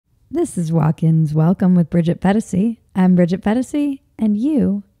This is Walk-Ins Welcome with Bridget Phetasy. I'm Bridget Phetasy, and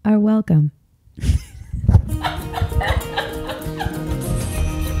you are welcome.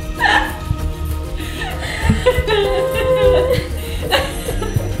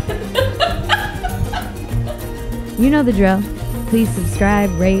 You know the drill. Please subscribe,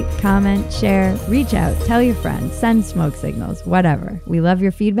 rate, comment, share, reach out, tell your friends, send smoke signals, whatever. We love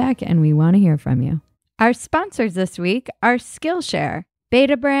your feedback and we want to hear from you. Our sponsors this week are Skillshare,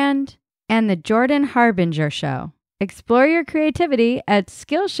 Beta Brand, and the Jordan Harbinger Show. Explore your creativity at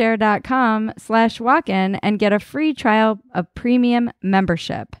Skillshare.com/walkin and get a free trial of premium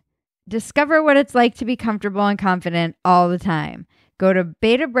membership. Discover what it's like to be comfortable and confident all the time. Go to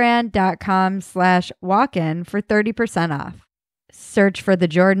betabrand.com/walkin for 30% off. Search for the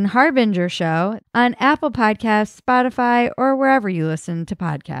Jordan Harbinger Show on Apple Podcasts, Spotify, or wherever you listen to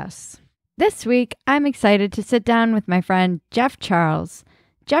podcasts. This week, I'm excited to sit down with my friend Jeff Charles.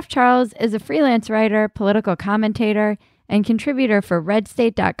 Jeff Charles is a freelance writer, political commentator, and contributor for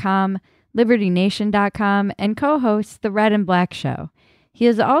redstate.com, libertynation.com, and co-hosts The Red and Black Show. He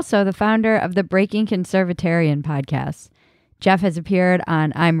is also the founder of the Breaking Conservatarian podcast. Jeff has appeared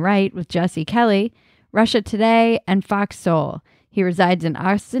on I'm Right with Jesse Kelly, Russia Today, and Fox Soul. He resides in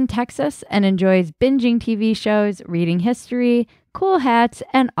Austin, Texas, and enjoys binging TV shows, reading history, cool hats,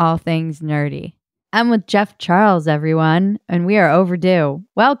 and all things nerdy. I'm with Jeff Charles, everyone, and we are overdue.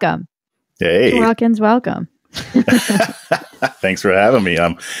 Welcome. Hey. Walk-Ins Welcome. Thanks for having me.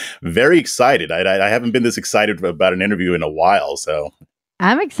 I'm very excited. I haven't been this excited about an interview in a while, so.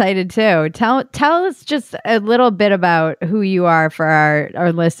 I'm excited too. Tell us just a little bit about who you are for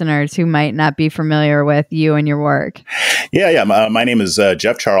our listeners who might not be familiar with you and your work. Yeah. My name is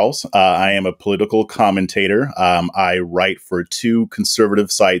Jeff Charles. I am a political commentator. I write for two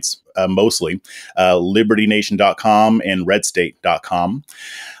conservative sites, mostly libertynation.com and redstate.com.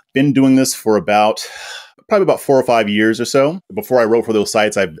 Been doing this for probably about 4 or 5 years or so. Before I wrote for those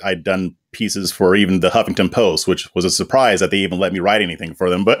sites, I'd done pieces for even the Huffington Post, which was a surprise that they even let me write anything for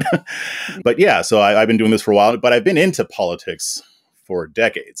them. But yeah, so I've been doing this for a while, but I've been into politics for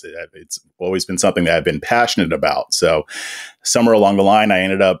decades. It's always been something that I've been passionate about. So somewhere along the line, I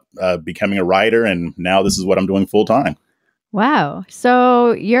ended up becoming a writer, and now this is what I'm doing full time. Wow.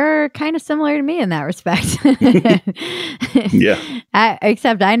 So you're kind of similar to me in that respect. Yeah.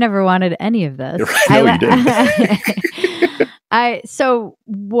 Except I never wanted any of this. No, you didn't. So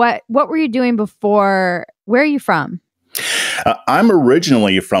what were you doing before? Where are you from? I'm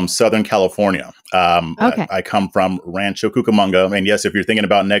originally from Southern California. Okay. I come from Rancho Cucamonga, and yes, if you're thinking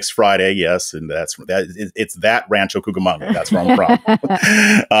about next Friday, yes, and it's that Rancho Cucamonga. That's where I'm from.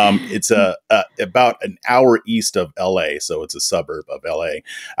 It's about an hour east of LA, so it's a suburb of LA.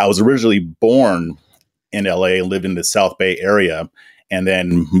 I was originally born in LA and lived in the South Bay area, and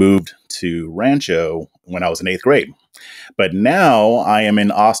then moved to Rancho when I was in 8th grade. But now I am in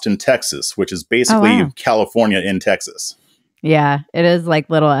Austin, Texas, which is basically California in Texas. Yeah, it is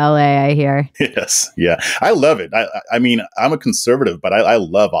like little LA, I hear. Yes. Yeah. I love it. I mean, I'm a conservative, but I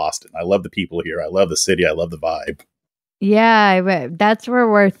love Austin. I love the people here. I love the city. I love the vibe. Yeah, that's where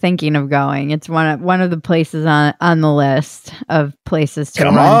we're thinking of going. It's one of the places on the list of places to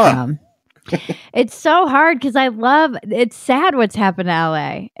run from. It's so hard because it's sad what's happened to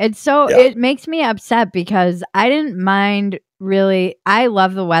LA. It makes me upset because I didn't mind really. I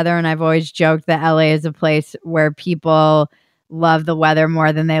love the weather, and I've always joked that LA is a place where people love the weather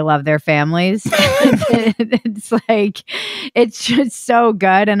more than they love their families. It's just so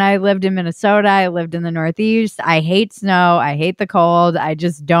good. And I lived in Minnesota. I lived in the Northeast. I hate snow. I hate the cold. I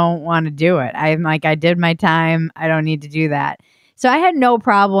just don't want to do it. I'm like, I did my time. I don't need to do that. So I had no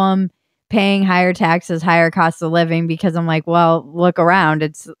problem paying higher taxes, higher costs of living, because I'm like, well, look around.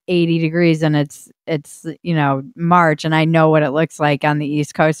 It's 80 degrees and it's March, and I know what it looks like on the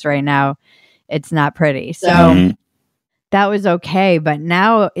East Coast right now. It's not pretty. So that was okay. But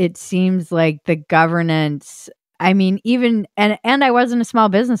now it seems like the governance, I mean, even, and I wasn't a small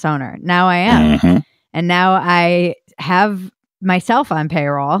business owner. Now I am. Mm-hmm. And now I have myself on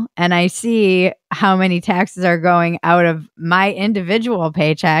payroll, and I see how many taxes are going out of my individual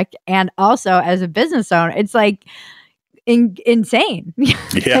paycheck. And also as a business owner, it's like insane.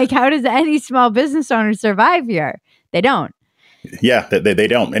 Yeah. Like, how does any small business owner survive here? They don't. Yeah, they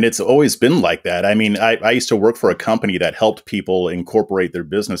don't. And it's always been like that. I mean, I used to work for a company that helped people incorporate their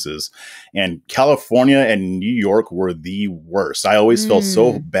businesses. And California and New York were the worst. I always felt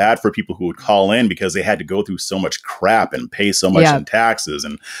so bad for people who would call in because they had to go through so much crap and pay so much in taxes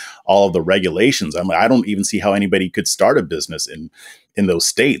and all of the regulations. I mean, I don't even see how anybody could start a business in those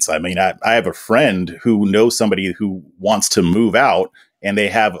states. I mean, I have a friend who knows somebody who wants to move out, and they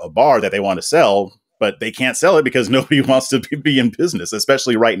have a bar that they want to sell, but they can't sell it because nobody wants to be in business,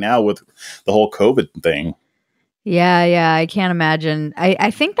 especially right now with the whole COVID thing. Yeah, I can't imagine. I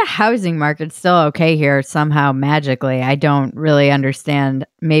think the housing market's still okay here somehow magically. I don't really understand.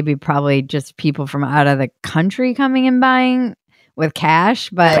 Maybe probably just people from out of the country coming and buying with cash.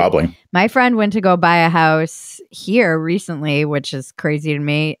 But Probably. my friend went to go buy a house here recently, which is crazy to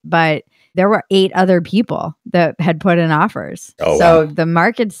me. But there were 8 other people that had put in offers. Oh, so wow. the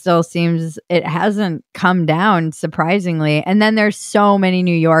market still seems, it hasn't come down surprisingly. And then there's so many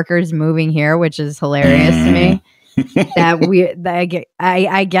New Yorkers moving here, which is hilarious to me.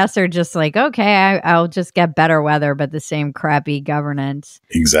 I guess are just like, okay, I'll just get better weather, but the same crappy governance.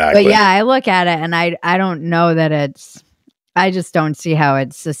 Exactly. But yeah, I look at it and I don't know that I just don't see how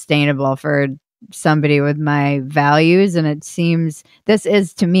it's sustainable for somebody with my values. And it seems this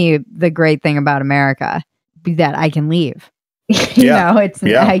is to me the great thing about America, that I can leave.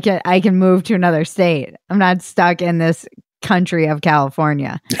 I can move to another state. I'm not stuck in this country of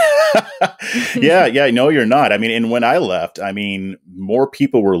California. Yeah, no, you're not. I mean, and when I left, more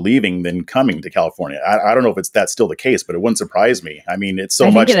people were leaving than coming to California. I don't know if that's still the case, but it wouldn't surprise me. I mean, it's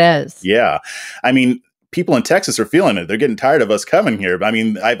so much. I think it is. Yeah. I mean, people in Texas are feeling it. They're getting tired of us coming here. I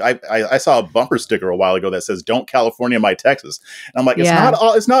mean, I saw a bumper sticker a while ago that says, "Don't California my Texas." And I'm like, it's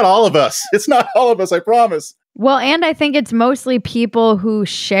not all of us. It's not all of us, I promise. Well, and I think it's mostly people who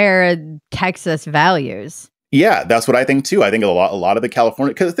share Texas values. Yeah, that's what I think too. I think a lot of the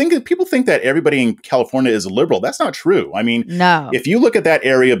California, because people think that everybody in California is liberal. That's not true. I mean, no. If you look at that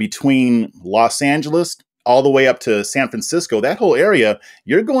area between Los Angeles all the way up to San Francisco, that whole area,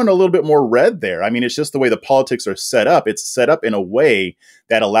 you're going a little bit more red there. I mean, it's just the way the politics are set up. It's set up in a way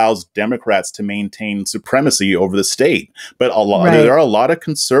that allows Democrats to maintain supremacy over the state. But there are a lot of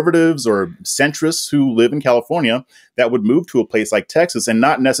conservatives or centrists who live in California that would move to a place like Texas and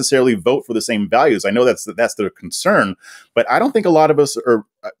not necessarily vote for the same values. I know that's their concern, but I don't think a lot of us are.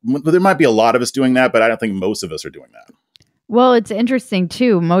 There might be a lot of us doing that, but I don't think most of us are doing that. Well, it's interesting,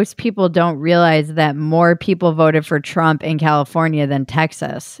 too. Most people don't realize that more people voted for Trump in California than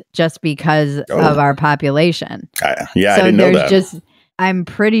Texas just because of our population. I didn't know that. I'm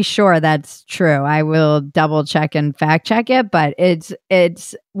pretty sure that's true. I will double check and fact check it, but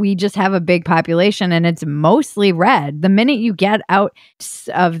we just have a big population and it's mostly red. The minute you get out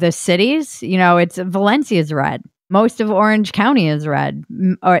of the cities, it's Valencia's red. Most of Orange County is red,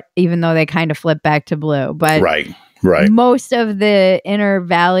 or even though they kind of flip back to blue. But Right. Most of the inner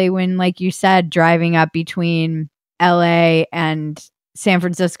valley, when, like you said, driving up between LA and San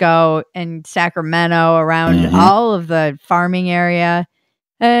Francisco and Sacramento around all of the farming area.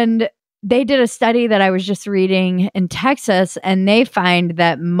 And they did a study that I was just reading in Texas, and they find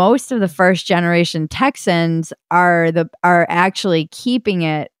that most of the first generation Texans are actually keeping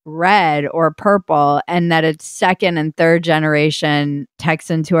it red or purple, and that it's second and third generation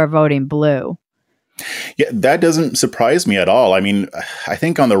Texans who are voting blue. Yeah, that doesn't surprise me at all. I mean, I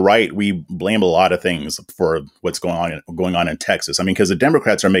think on the right, we blame a lot of things for what's going on in Texas. I mean, because the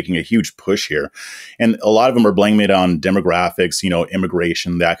Democrats are making a huge push here, and a lot of them are blaming it on demographics,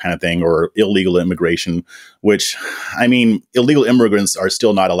 immigration, that kind of thing, or illegal immigration, which, I mean, illegal immigrants are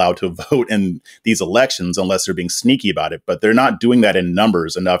still not allowed to vote in these elections unless they're being sneaky about it. But they're not doing that in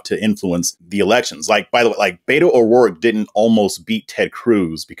numbers enough to influence the elections. Like, by the way, Beto O'Rourke didn't almost beat Ted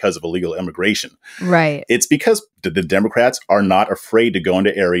Cruz because of illegal immigration. Right. It's because the Democrats are not afraid to go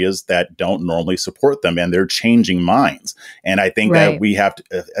into areas that don't normally support them, and they're changing minds. And I think that we have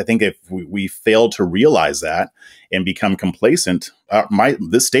to, I think if we fail to realize that and become complacent,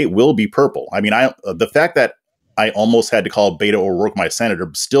 this state will be purple. I mean, the fact that I almost had to call Beto O'Rourke my senator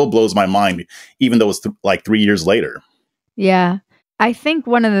still blows my mind, even though it's 3 years later. Yeah. I think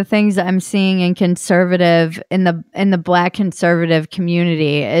one of the things I'm seeing in the Black conservative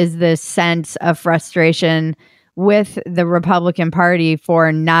community is this sense of frustration with the Republican Party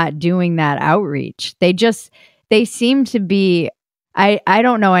for not doing that outreach. They seem to be, I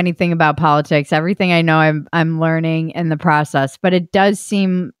don't know anything about politics. Everything I know, I'm learning in the process, but it does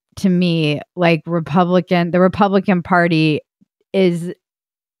seem to me like the Republican Party is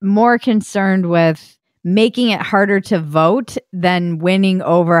more concerned with making it harder to vote than winning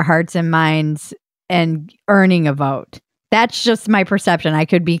over hearts and minds and earning a vote. That's just my perception. I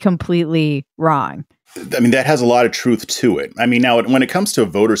could be completely wrong. I mean, that has a lot of truth to it. I mean, now, when it comes to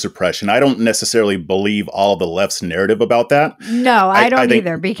voter suppression, I don't necessarily believe all of the left's narrative about that. No, I don't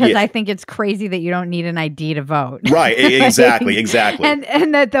either, because I think it's crazy that you don't need an ID to vote. Right, exactly.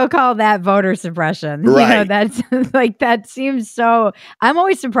 And that they'll call that voter suppression. Right. That's that seems so... I'm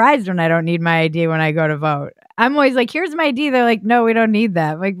always surprised when I don't need my ID when I go to vote. I'm always like, here's my ID. They're like, no, we don't need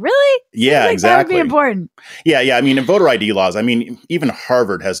that. I'm like, really? Yeah, like exactly. That would be important. Yeah. I mean, in voter ID laws, I mean, even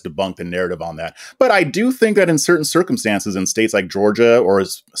Harvard has debunked the narrative on that. But I do think that in certain circumstances in states like Georgia, or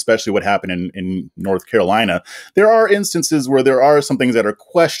especially what happened in North Carolina, there are instances where there are some things that are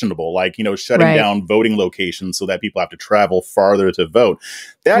questionable, like, shutting down voting locations so that people have to travel farther to vote.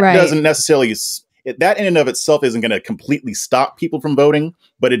 That doesn't necessarily... that in and of itself isn't going to completely stop people from voting,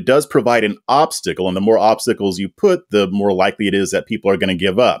 but it does provide an obstacle. And the more obstacles you put, the more likely it is that people are going to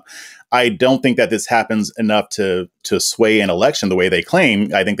give up. I don't think that this happens enough to sway an election the way they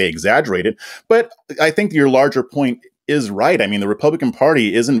claim. I think they exaggerate it. But I think your larger point is right. I mean, the Republican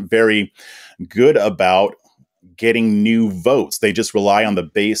Party isn't very good about getting new votes. They just rely on the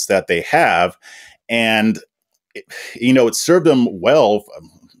base that they have. And, it served them well,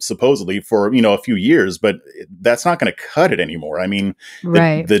 supposedly, for a few years, but that's not going to cut it anymore. I mean,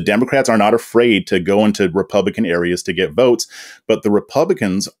 the Democrats are not afraid to go into Republican areas to get votes, but the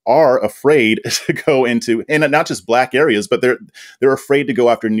Republicans are afraid to go into, and not just black areas, but they're afraid to go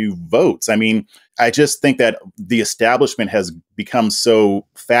after new votes. I mean, I just think that the establishment has become so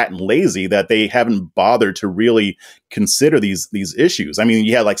fat and lazy that they haven't bothered to really consider these issues. I mean,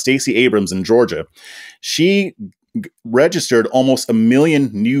 you had like Stacey Abrams in Georgia. She registered almost 1 million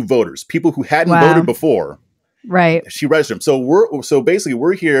new voters, people who hadn't voted before. Right. She registered them. So basically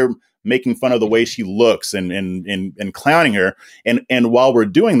we're here making fun of the way she looks and clowning her. And while we're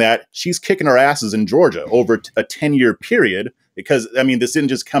doing that, she's kicking our asses in Georgia over a 10-year period. Because, I mean, this didn't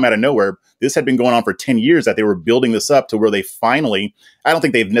just come out of nowhere. This had been going on for 10 years, that they were building this up to where they finally, I don't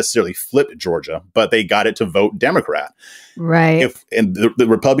think they've necessarily flipped Georgia, but they got it to vote Democrat. Right. And the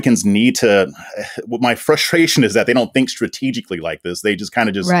Republicans need to, my frustration is that they don't think strategically like this. They just kind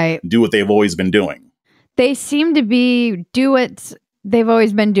of do what they've always been doing. They seem to do what they've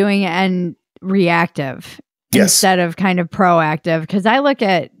always been doing and reactive instead of kind of proactive. Because I look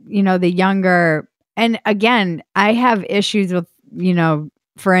at, the younger... And again, I have issues with,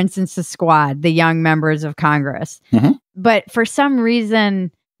 for instance, the squad, the young members of Congress. Mm-hmm. But for some reason,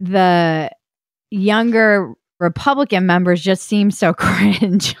 the younger Republican members just seem so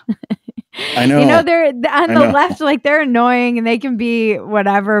cringe. I know. They're on the left, like they're annoying and they can be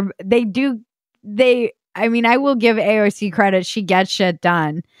whatever. I mean, I will give AOC credit. She gets shit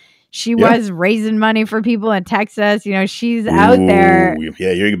done. She was raising money for people in Texas. She's out there.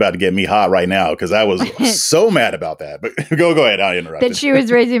 Yeah, you're about to get me hot right now because I was so mad about that. But go ahead. I interrupted. That she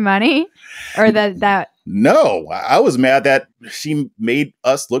was raising money? Or that... No, I was mad that she made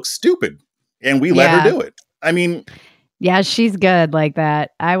us look stupid and we let her do it. I mean... Yeah, she's good like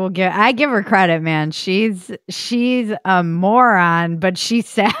that. I give her credit, man. She's a moron, but she's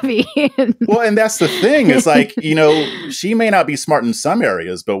savvy. Well, and that's the thing. It's like, she may not be smart in some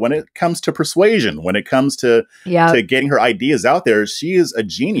areas, but when it comes to persuasion, when it comes to getting her ideas out there, she is a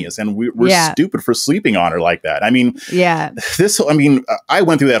genius. And we're stupid for sleeping on her like that. I mean, I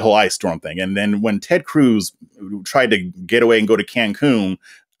went through that whole ice storm thing. And then when Ted Cruz tried to get away and go to Cancun,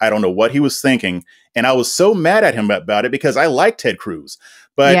 I don't know what he was thinking. And I was so mad at him about it because I like Ted Cruz.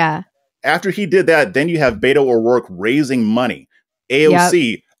 But after he did that, then you have Beto O'Rourke raising money.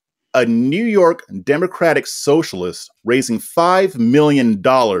 AOC, a New York Democratic socialist, raising $5 million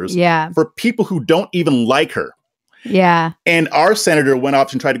for people who don't even like her. Yeah. And our senator went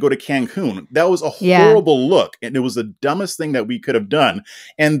off and tried to go to Cancun. That was a horrible look. And it was the dumbest thing that we could have done.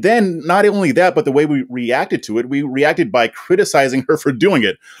 And then not only that, but the way we reacted to it, we reacted by criticizing her for doing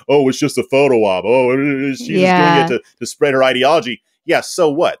it. Oh, it's just a photo op. Oh, she's doing it to spread her ideology. Yeah, so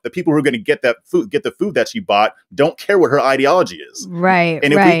what? The people who are going to get the food that she bought, don't care what her ideology is. Right.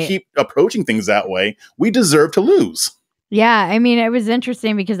 And if we keep approaching things that way, we deserve to lose. Yeah, I mean, it was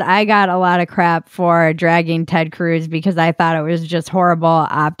interesting because I got a lot of crap for dragging Ted Cruz because I thought it was just horrible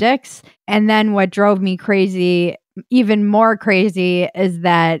optics. And then what drove me crazy, even more crazy, is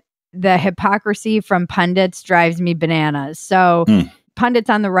that the hypocrisy from pundits drives me bananas. So pundits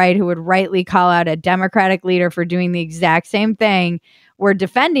on the right who would rightly call out a Democratic leader for doing the exact same thing were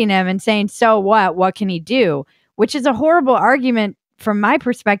defending him and saying, so what? What can he do? Which is a horrible argument from my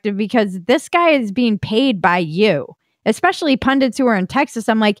perspective because this guy is being paid by you. Especially pundits who are in Texas.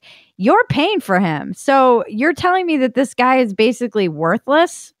 I'm like, you're paying for him. So you're telling me that this guy is basically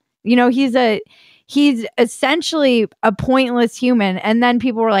worthless? He's essentially a pointless human. And then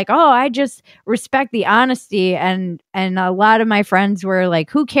people were like, oh, I just respect the honesty. And a lot of my friends were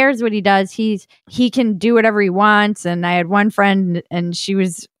like, who cares what he does? He can do whatever he wants. And I had one friend and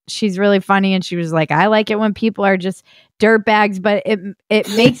she's really funny. And she was like, I like it when people are just dirtbags, but it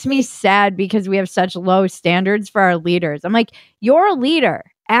makes me sad because we have such low standards for our leaders. I'm like, you're a leader.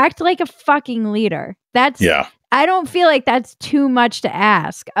 act like a fucking leader. Yeah. I don't feel like that's too much to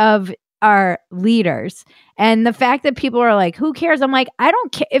ask of our leaders. And the fact that people are like, who cares? I'm like, I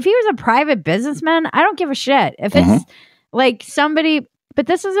don't care. If he was a private businessman, I don't give a shit. If it's like somebody, but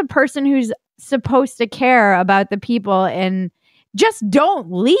this is a person who's supposed to care about the people and just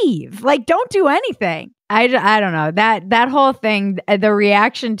don't leave. Like, don't do anything. I don't know. That whole thing, the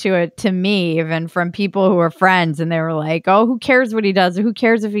reaction to it, to me, even from people who are friends, and they were like, oh, who cares what he does? Who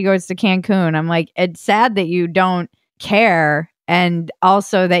cares if he goes to Cancun? I'm like, it's sad that you don't care. And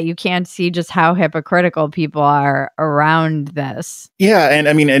also that you can't see just how hypocritical people are around this. Yeah. And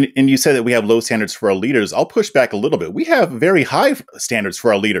I mean, and you said that we have low standards for our leaders. I'll push back a little bit. We have very high standards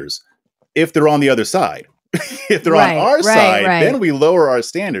for our leaders if they're on the other side. If they're on our side, then we lower our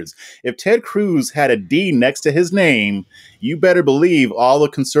standards. If Ted Cruz had a D next to his name, you better believe all the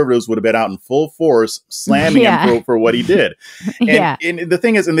conservatives would have been out in full force slamming him for what he did. And the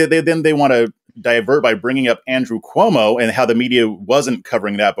thing is, and then they want to divert by bringing up Andrew Cuomo and how the media wasn't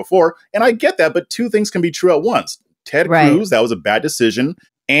covering that before. And I get that, but two things can be true at once. Ted Cruz, that was a bad decision.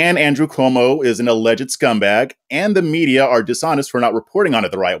 And Andrew Cuomo is an alleged scumbag. And the media are dishonest for not reporting on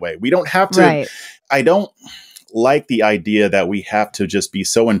it the right way. We don't have to. I don't like the idea that we have to just be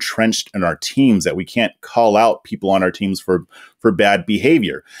so entrenched in our teams that we can't call out people on our teams for bad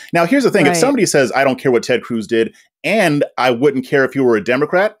behavior. Now, here's the thing. If somebody says, I don't care what Ted Cruz did, and I wouldn't care if you were a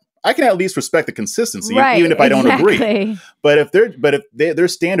Democrat, I can at least respect the consistency, even if I don't agree. But if their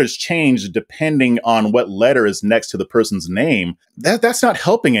standards change depending on what letter is next to the person's name, that's not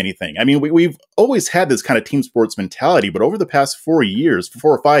helping anything. I mean, we've always had this kind of team sports mentality, but over the past 4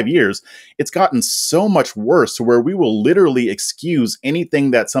 or 5 years, it's gotten so much worse to where we will literally excuse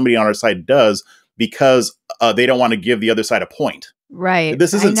anything that somebody on our side does because they don't want to give the other side a point. Right.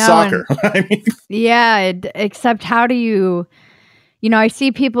 This isn't soccer. I mean, except how do you... You know, I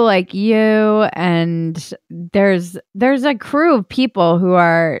see people like you, and there's a crew of people who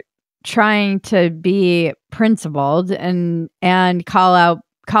are trying to be principled and call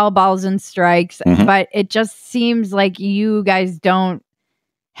balls and strikes, but it just seems like you guys don't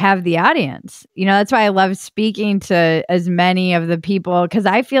have the audience. You know, that's why I love speaking to as many of the people, because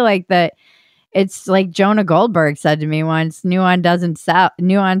I feel like that it's like Jonah Goldberg said to me once, nuance doesn't sell.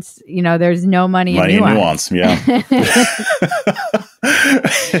 Nuance, you know, there's no money in nuance. Yeah.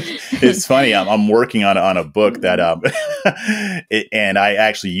 It's funny. I'm working on a book that, and I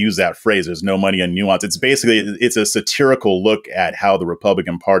actually use that phrase. There's no money in nuance. It's basically, it's a satirical look at how the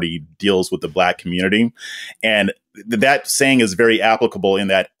Republican Party deals with the Black community. And that saying is very applicable in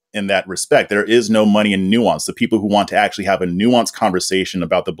that respect. There is no money in nuance. The people who want to actually have a nuanced conversation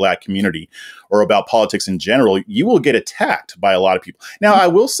about the Black community or about politics in general, you will get attacked by a lot of people. Now, I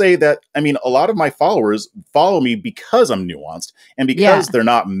will say that, I mean, a lot of my followers follow me because I'm nuanced and because they're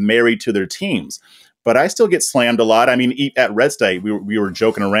not married to their teams. But I still get slammed a lot. I mean, at Red State, we were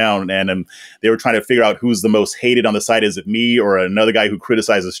joking around, and they were trying to figure out who's the most hated on the site. Is it me or another guy who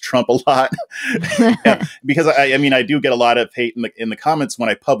criticizes Trump a lot? Because I mean, I do get a lot of hate in the comments when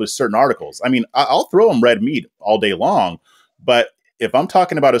I publish certain articles. I mean, I'll throw them red meat all day long, but if I'm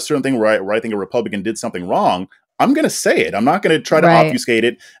talking about a certain thing where I think a Republican did something wrong, I'm going to say it. I'm not going to try to obfuscate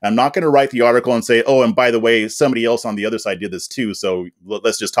it. I'm not going to write the article and say, oh, and by the way, somebody else on the other side did this too, so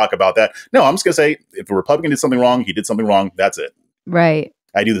let's just talk about that. No, I'm just going to say, if a Republican did something wrong, he did something wrong. That's it. Right.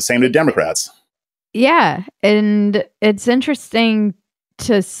 I do the same to Democrats. Yeah. And it's interesting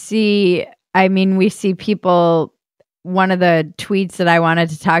to see. I mean, we see people. One of the tweets that I wanted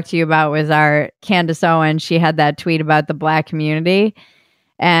to talk to you about was our Candace Owen. She had that tweet about the Black community.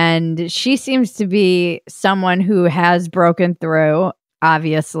 And she seems to be someone who has broken through,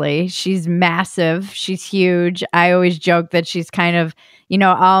 obviously. She's massive. She's huge. I always joke that she's kind of, you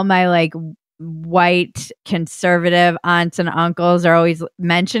know, all my like white conservative aunts and uncles are always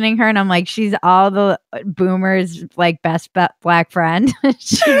mentioning her. And I'm like, she's all the boomers' like best Black friend.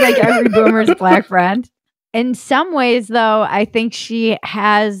 She's like every boomer's Black friend. In some ways, though, I think she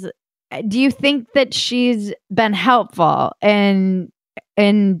has. Do you think that she's been helpful in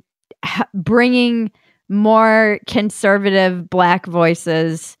bringing more conservative Black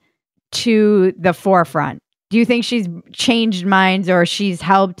voices to the forefront? Do you think she's changed minds or she's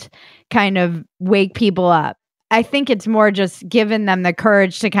helped kind of wake people up? I think it's more just given them the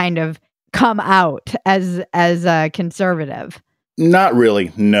courage to kind of come out as a conservative. Not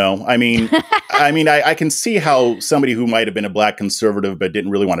really. No. I mean, I can see how somebody who might have been a Black conservative but didn't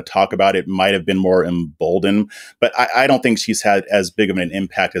really want to talk about it might have been more emboldened. But I don't think she's had as big of an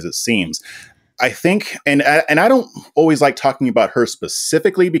impact as it seems. I think, and I don't always like talking about her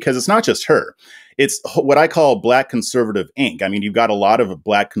specifically because it's not just her. It's what I call Black conservative ink. I mean, you've got a lot of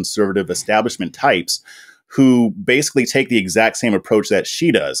Black conservative establishment types who basically take the exact same approach that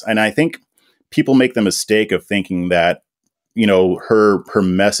she does. And I think people make the mistake of thinking that, you know, her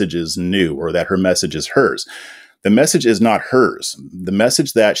message is new or that her message is hers. The message is not hers. The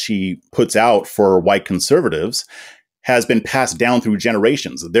message that she puts out for white conservatives has been passed down through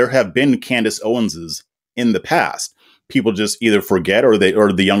generations. There have been Candace Owenses in the past. People just either forget or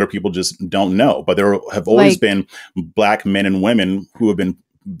the younger people just don't know. But there have always been Black men and women who have been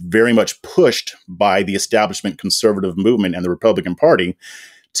very much pushed by the establishment conservative movement and the Republican Party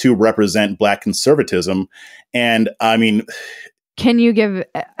to represent Black conservatism. And I mean, can you give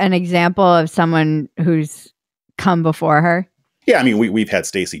an example of someone who's come before her? Yeah, I mean, we've had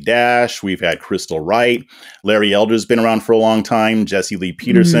Stacey Dash, we've had Crystal Wright, Larry Elder's been around for a long time, Jesse Lee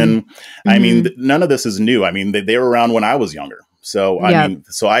Peterson. Mm-hmm. I mean, none of this is new. I mean, they were around when I was younger. So, I mean,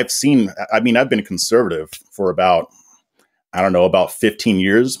 so I've been a conservative for about 15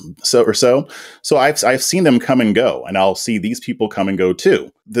 years or so. So I've seen them come and go, and I'll see these people come and go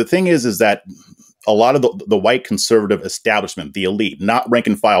too. The thing is that a lot of the white conservative establishment, the elite, not rank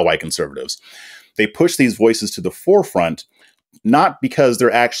and file white conservatives, they push these voices to the forefront, not because they're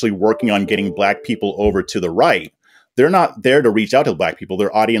actually working on getting Black people over to the right. They're not there to reach out to Black people.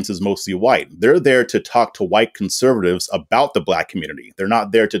 Their audience is mostly white. They're there to talk to white conservatives about the Black community. They're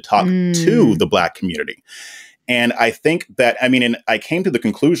not there to talk to the Black community. And I think that, I mean, and I came to the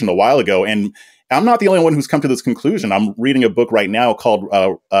conclusion a while ago, and I'm not the only one who's come to this conclusion. I'm reading a book right now called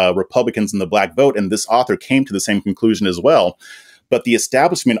Republicans and the Black Vote, and this author came to the same conclusion as well. But the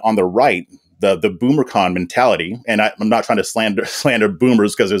establishment on the right, the boomer con mentality, and I'm not trying to slander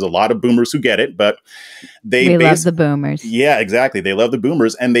boomers because there's a lot of boomers who get it, but we love the boomers. Yeah, exactly. They love the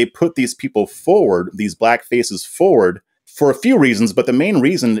boomers, and they put these people forward, these Black faces forward for a few reasons, but the main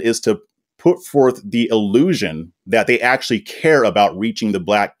reason is to put forth the illusion that they actually care about reaching the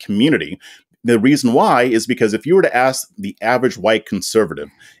Black community. The reason why is because if you were to ask the average white conservative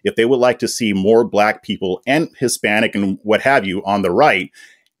if they would like to see more Black people and Hispanic and what have you on the right,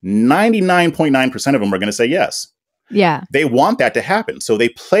 99.9% of them are going to say yes. Yeah. They want that to happen. So they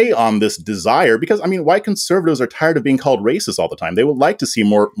play on this desire because, I mean, white conservatives are tired of being called racist all the time. They would like to see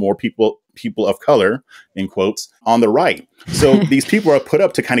more people of color, in quotes, on the right. So these people are put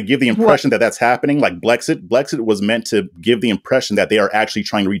up to kind of give the impression that that's happening. Like Blexit was meant to give the impression that they are actually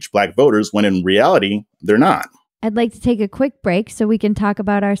trying to reach Black voters when in reality, they're not. I'd like to take a quick break so we can talk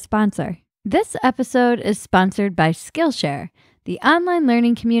about our sponsor. This episode is sponsored by Skillshare. The online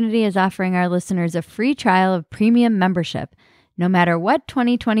learning community is offering our listeners a free trial of premium membership. No matter what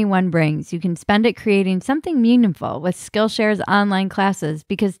 2021 brings, you can spend it creating something meaningful with Skillshare's online classes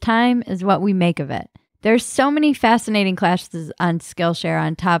because time is what we make of it. There's so many fascinating classes on Skillshare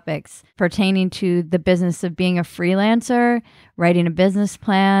on topics pertaining to the business of being a freelancer, writing a business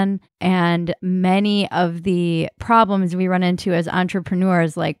plan, and many of the problems we run into as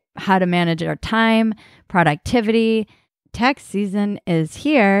entrepreneurs, like how to manage our time, productivity. Tax season is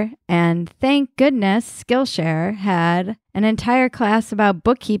here, and thank goodness Skillshare had an entire class about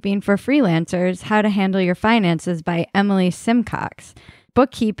bookkeeping for freelancers, how to handle your finances by Emily Simcox.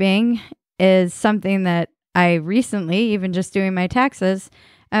 Bookkeeping is something that I recently, even just doing my taxes,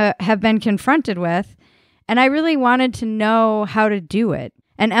 have been confronted with, and I really wanted to know how to do it.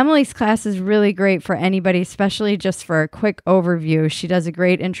 And Emily's class is really great for anybody, especially just for a quick overview. She does a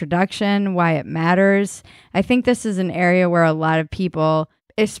great introduction, why it matters. I think this is an area where a lot of people,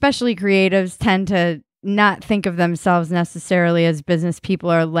 especially creatives, tend to not think of themselves necessarily as business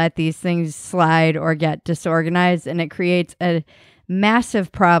people or let these things slide or get disorganized. And it creates a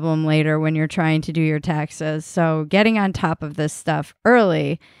massive problem later when you're trying to do your taxes. So getting on top of this stuff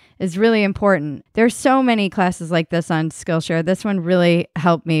early is really important. There's so many classes like this on Skillshare. This one really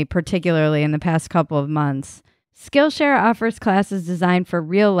helped me, particularly in the past couple of months. Skillshare offers classes designed for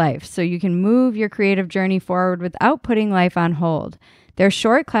real life, so you can move your creative journey forward without putting life on hold. Their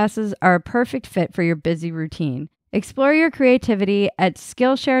short classes are a perfect fit for your busy routine. Explore your creativity at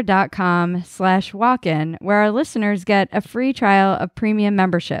Skillshare.com/walk-in, where our listeners get a free trial of premium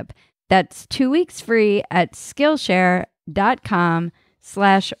membership. That's 2 weeks free at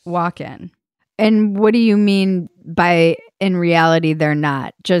Skillshare.com/walk-in. And what do you mean by in reality they're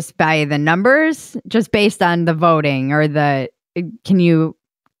not? Just by the numbers? Just based on the voting or can you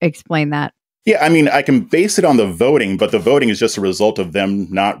explain that? Yeah, I mean, I can base it on the voting, but the voting is just a result of them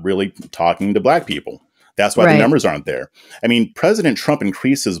not really talking to Black people. That's why the numbers aren't there. I mean, President Trump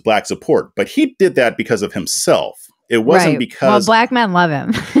increased his Black support, but he did that because of himself. It wasn't because... Well, Black men love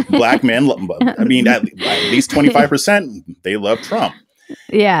him. black men, I mean, at least 25%, they love Trump.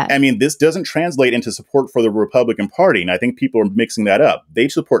 Yeah. I mean, this doesn't translate into support for the Republican Party. And I think people are mixing that up. They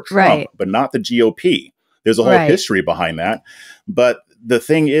support Trump, Right. but not the GOP. There's a whole Right. history behind that. But the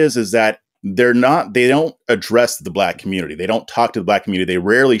thing is that they don't address the black community. They don't talk to the black community. They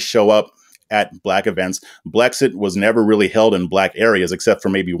rarely show up at black events. Blexit was never really held in black areas, except for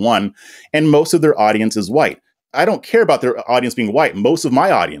maybe one. And most of their audience is white. I don't care about their audience being white. Most of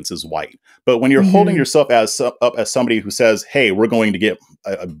my audience is white. But when you're holding yourself up as somebody who says, hey, we're going to get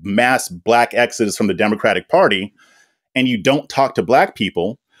a mass black exodus from the Democratic Party, and you don't talk to black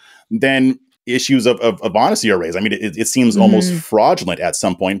people, then issues of honesty are raised. I mean, it seems almost fraudulent at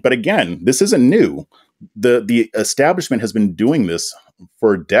some point. But again, this isn't new. The establishment has been doing this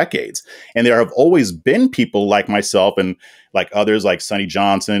for decades. And there have always been people like myself and like others like Sonny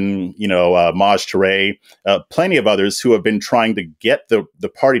Johnson, Maj Touré, plenty of others who have been trying to get the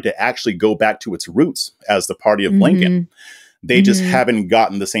party to actually go back to its roots as the party of Lincoln. They just haven't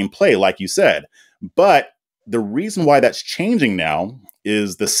gotten the same play, like you said. But the reason why that's changing now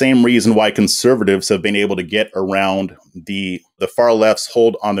is the same reason why conservatives have been able to get around the far left's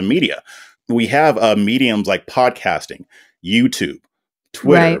hold on the media. We have mediums like podcasting, YouTube,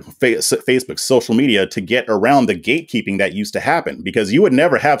 Twitter, Facebook, social media to get around the gatekeeping that used to happen, because you would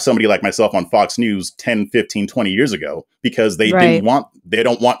never have somebody like myself on Fox News 10, 15, 20 years ago, because they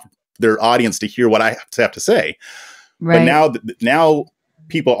don't want their audience to hear what I have to say. But now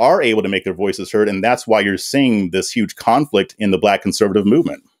people are able to make their voices heard. And that's why you're seeing this huge conflict in the black conservative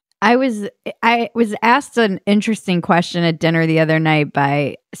movement. I was asked an interesting question at dinner the other night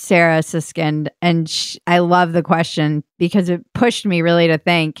by Sarah Siskind, and I love the question because it pushed me really to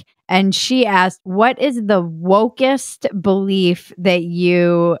think. And she asked, what is the wokest belief that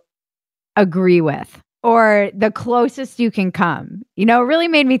you agree with, or the closest you can come? It really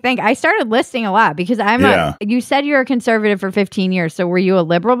made me think. I started listing a lot because you said you were a conservative for 15 years. So were you a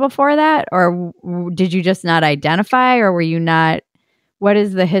liberal before that, or did you just not identify, or were you not? What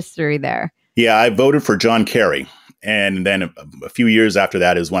is the history there? Yeah, I voted for John Kerry. And then a few years after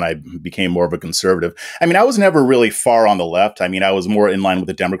that is when I became more of a conservative. I mean, I was never really far on the left. I mean, I was more in line with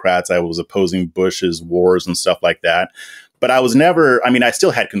the Democrats. I was opposing Bush's wars and stuff like that. But I was never, I still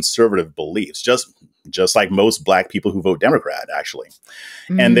had conservative beliefs, just like most black people who vote Democrat, actually.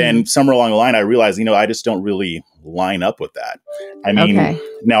 And then somewhere along the line, I realized, I just don't really line up with that. I mean,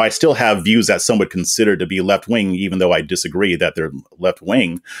 now I still have views that some would consider to be left wing, even though I disagree that they're left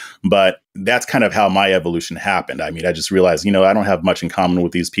wing. But that's kind of how my evolution happened. I mean, I just realized, I don't have much in common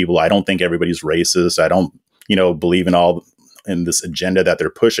with these people. I don't think everybody's racist. I don't, believe in this agenda that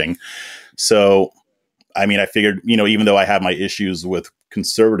they're pushing. So, I figured, even though I have my issues with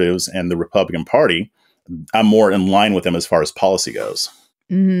conservatives and the Republican Party, I'm more in line with them as far as policy goes.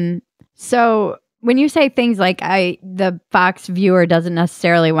 So when you say things like the Fox viewer doesn't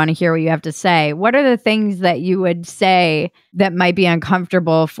necessarily want to hear what you have to say, what are the things that you would say that might be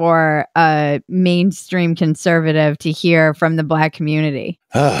uncomfortable for a mainstream conservative to hear from the black community?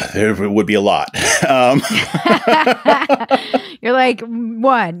 There would be a lot. You're like,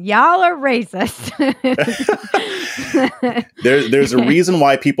 one, y'all are racist. There's a reason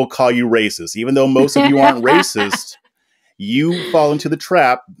why people call you racist. Even though most of you aren't racist, you fall into the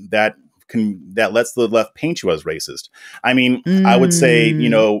trap that lets the left paint you as racist. I mean, I would say,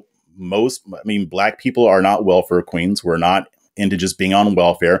 black people are not welfare queens. We're not into just being on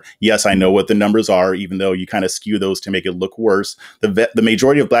welfare. Yes, I know what the numbers are, even though you kind of skew those to make it look worse. The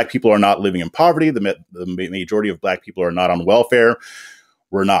majority of black people are not living in poverty. The majority of black people are not on welfare.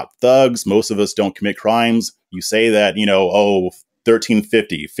 We're not thugs. Most of us don't commit crimes. You say that,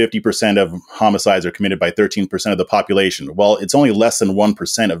 50% of homicides are committed by 13% of the population. Well, it's only less than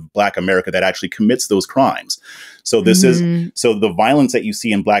 1% of black America that actually commits those crimes. So so the violence that you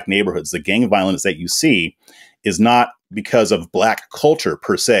see in black neighborhoods, the gang violence that you see, is not because of black culture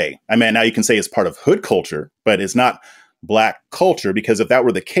per se. I mean, now you can say it's part of hood culture, but it's not black culture, because if that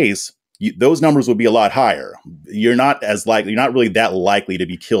were the case, those numbers would be a lot higher. You're not really that likely to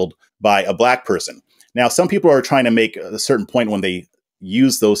be killed by a black person. Now, some people are trying to make a certain point when they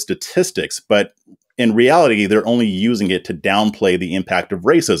use those statistics, but in reality, they're only using it to downplay the impact of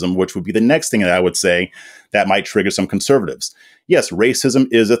racism, which would be the next thing that I would say that might trigger some conservatives. Yes, racism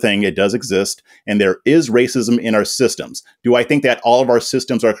is a thing. It does exist. And there is racism in our systems. Do I think that all of our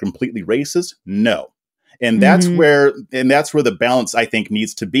systems are completely racist? No. And that's where the balance, I think,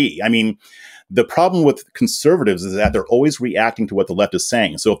 needs to be. I mean, the problem with conservatives is that they're always reacting to what the left is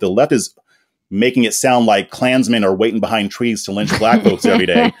saying. So if the left is making it sound like Klansmen are waiting behind trees to lynch black folks every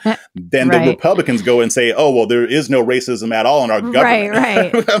day, then the Republicans go and say, oh, well, there is no racism at all in our government.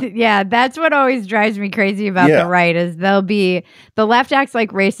 Right. Yeah, that's what always drives me crazy about the right is the left acts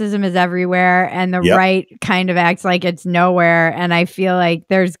like racism is everywhere and the right kind of acts like it's nowhere. And I feel like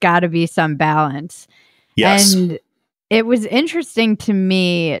there's got to be some balance. Yes. And it was interesting to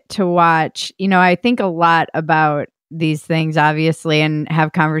me to watch, I think a lot about these things, obviously, and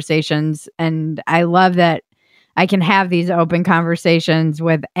have conversations. And I love that I can have these open conversations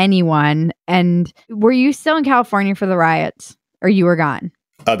with anyone. And were you still in California for the riots or you were gone?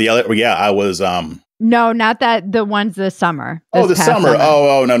 I was. No, not that the ones this summer. The summer.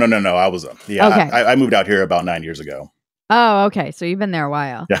 Oh, no. I was. Okay. I moved out here about 9 years ago. Oh, okay. So you've been there a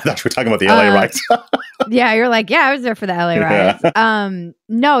while. Yeah, that's we're talking about the LA riots. Yeah, you're like, I was there for the LA riots.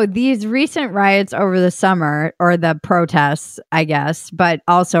 No, these recent riots over the summer, or the protests, I guess, but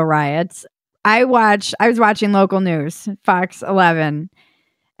also riots. I was watching local news, Fox 11,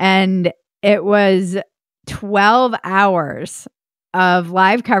 and it was 12 hours of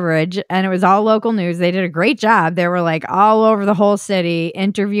live coverage, and it was all local news. They did a great job. They were like all over the whole city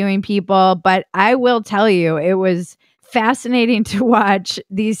interviewing people, but I will tell you, it was fascinating to watch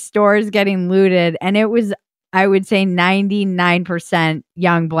these stores getting looted. And it was, I would say, 99%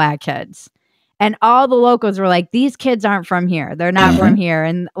 young black kids. And all the locals were like, these kids aren't from here. They're not from here.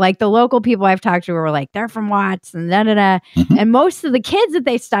 And like the local people I've talked to were like, they're from Watts and da-da-da. And most of the kids that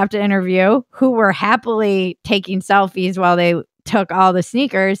they stopped to interview, who were happily taking selfies while they took all the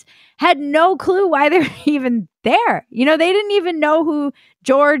sneakers, had no clue why they were even there. They didn't even know who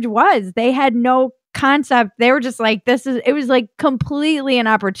George was. They had no concept. They were just like, it was like completely an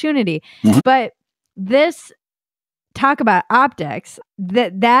opportunity. But this, talk about optics,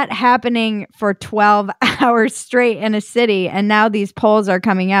 that happening for 12 hours straight in a city. And now these polls are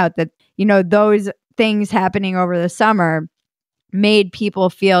coming out that, those things happening over the summer made people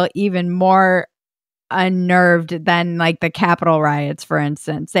feel even more unnerved than like the Capitol riots, for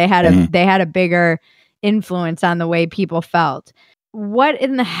instance. They had a bigger influence on the way people felt. What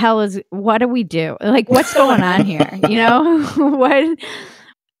in the hell what do we do? Like, what's going on here?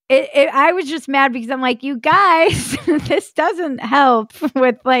 I was just mad because I'm like, you guys, this doesn't help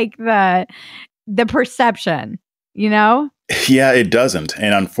with like the perception, Yeah, it doesn't.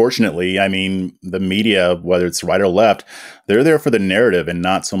 And unfortunately, I mean, the media, whether it's right or left, they're there for the narrative and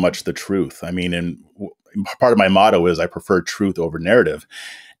not so much the truth. I mean, and part of my motto is I prefer truth over narrative.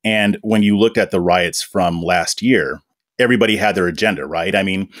 And when you looked at the riots from last year, everybody had their agenda, right? I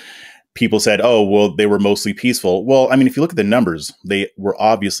mean, people said, oh, well, they were mostly peaceful. Well, I mean, if you look at the numbers, they were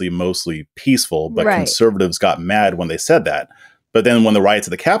obviously mostly peaceful, but conservatives got mad when they said that. But then when the riots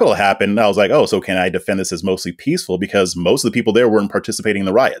at the Capitol happened, I was like, oh, so can I defend this as mostly peaceful? Because most of the people there weren't participating in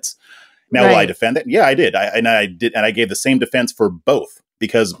the riots. Now, will I defend it? Yeah, I did. I gave the same defense for both,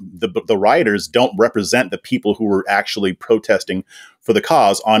 because the rioters don't represent the people who were actually protesting for the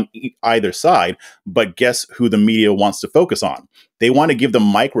cause on either side. But guess who the media wants to focus on? They want to give the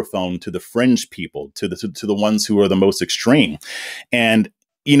microphone to the fringe people, to the ones who are the most extreme. And,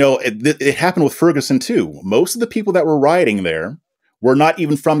 it happened with Ferguson, too. Most of the people that were rioting there were not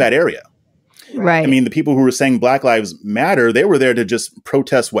even from that area. Right. I mean, the people who were saying Black Lives Matter, they were there to just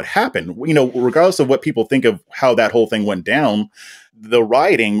protest what happened. Regardless of what people think of how that whole thing went down, the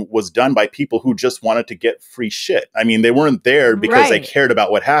rioting was done by people who just wanted to get free shit. I mean, they weren't there because they cared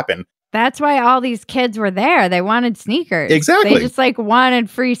about what happened. That's why all these kids were there. They wanted sneakers. Exactly. They just like wanted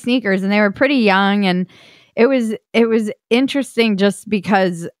free sneakers, and they were pretty young. And it was interesting just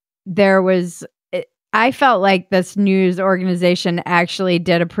because I felt like this news organization actually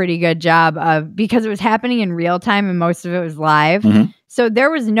did a pretty good job because it was happening in real time and most of it was live. So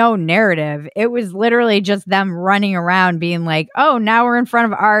there was no narrative. It was literally just them running around being like, oh, now we're in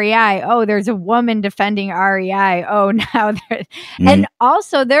front of REI. Oh, there's a woman defending REI. Oh, now there. And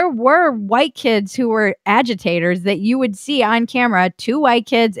also there were white kids who were agitators that you would see on camera, 2 white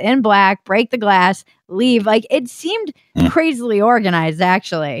kids in black, break the glass, leave. Like, it seemed crazily organized,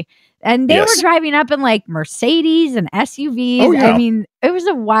 actually. And they were driving up in like Mercedes and SUVs. Oh, yeah. I mean, it was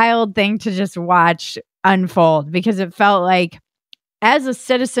a wild thing to just watch unfold, because it felt like, as a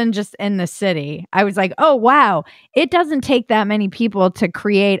citizen just in the city, I was like, oh, wow, it doesn't take that many people to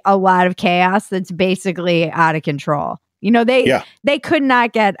create a lot of chaos that's basically out of control. They could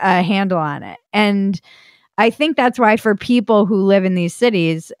not get a handle on it. And I think that's why for people who live in these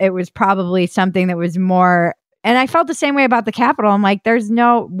cities, it was probably something that was more. And I felt the same way about the Capitol. I'm like,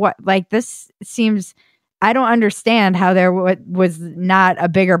 this seems, I don't understand how there was not a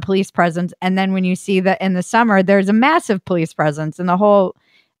bigger police presence. And then when you see that in the summer, there's a massive police presence, and the whole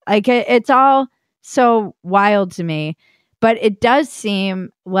Like it's all so wild to me, but it does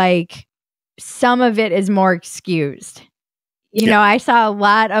seem like some of it is more excused. You know, I saw a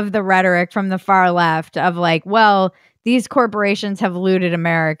lot of the rhetoric from the far left of like, well, these corporations have looted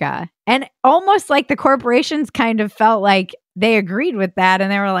America. And almost like the corporations kind of felt like they agreed with that. And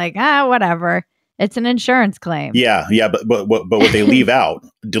they were like, whatever. It's an insurance claim. Yeah. But what they leave out,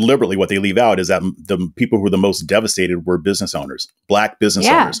 deliberately what they leave out, is that the people who were the most devastated were business owners, Black business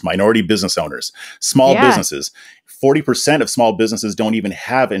owners, minority business owners, small businesses. 40% of small businesses don't even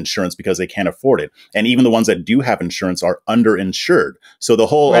have insurance because they can't afford it. And even the ones that do have insurance are underinsured. So the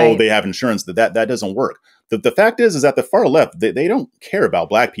whole, they have insurance, that doesn't work. The fact is that the far left, they don't care about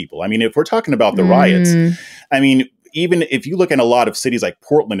Black people. I mean, if we're talking about the riots, I mean, even if you look at a lot of cities like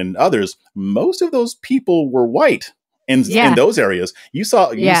Portland and others, most of those people were white. In those areas, you saw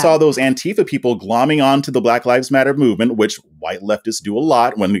those Antifa people glomming onto the Black Lives Matter movement, which white leftists do a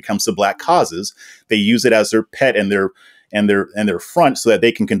lot when it comes to Black causes. They use it as their pet and their front so that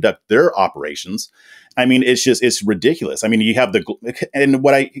they can conduct their operations. I mean, it's ridiculous. I mean, you have and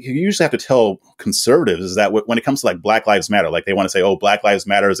what I usually have to tell conservatives is that when it comes to like Black Lives Matter, like they want to say, oh, Black Lives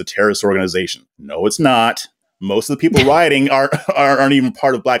Matter is a terrorist organization. No, it's not. Most of the people rioting aren't even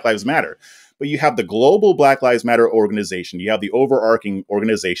part of Black Lives Matter. But you have the global Black Lives Matter organization, you have the overarching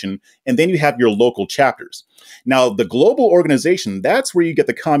organization, and then you have your local chapters. Now, the global organization, that's where you get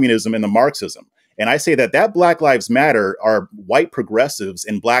the communism and the Marxism. And I say that Black Lives Matter are white progressives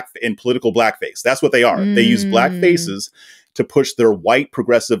in political blackface. That's what they are. They use black faces to push their white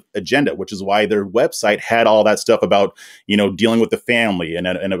progressive agenda, which is why their website had all that stuff about, dealing with the family and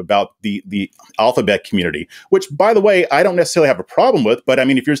about the alphabet community, which, by the way, I don't necessarily have a problem with. But I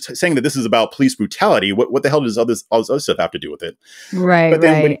mean, if you're saying that this is about police brutality, what the hell does all this other stuff have to do with it? Right.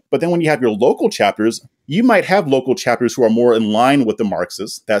 But then when you have your local chapters, you might have local chapters who are more in line with the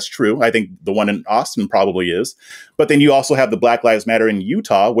Marxists. That's true. I think the one in Austin probably is. But then you also have the Black Lives Matter in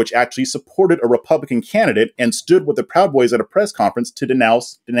Utah, which actually supported a Republican candidate and stood with the Proud Boys at a press conference to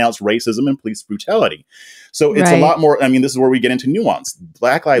denounce racism and police brutality. So it's a lot more. I mean, this is where we get into nuance.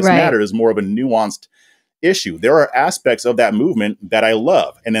 Black Lives Matter is more of a nuanced issue. There are aspects of that movement that I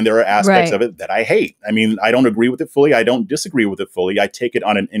love, and then there are aspects of it that I hate. I mean, I don't agree with it fully. I don't disagree with it fully. I take it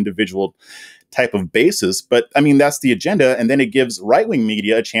on an individual type of basis. But I mean, that's the agenda. And then it gives right-wing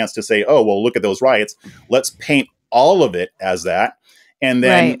media a chance to say, oh, well, look at those riots. Let's paint all of it as that. And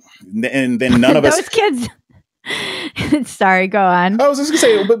then, and then none of us... Those kids... Sorry, go on. I was just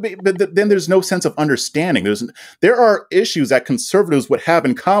going to say, but then there's no sense of understanding. There are issues that conservatives would have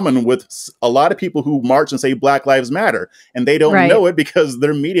in common with a lot of people who march and say Black Lives Matter, and they don't know it because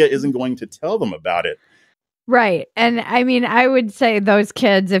their media isn't going to tell them about it. Right. And I mean, I would say those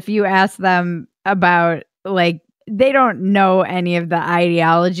kids, if you ask them about, like, they don't know any of the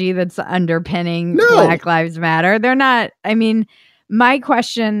ideology that's underpinning Black Lives Matter. They're not, I mean, my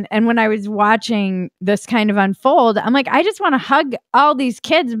question, and when I was watching this kind of unfold, I'm like, I just want to hug all these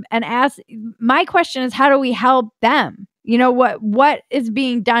kids and ask, my question is, how do we help them? What is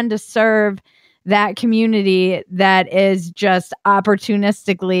being done to serve that community that is just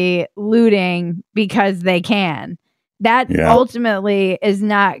opportunistically looting because they can? That ultimately is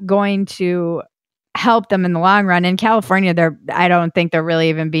not going to help them in the long run. In California, I don't think they're really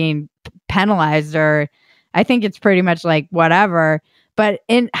even being penalized, or I think it's pretty much like whatever. But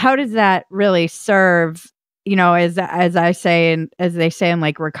how does that really serve, as I say, and as they say in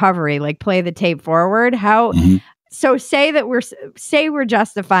like recovery, like play the tape forward? How? So say we're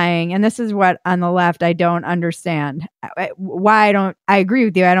justifying, and this is what on the left I don't understand. I agree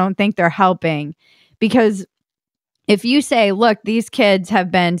with you. I don't think they're helping, because if you say, look, these kids have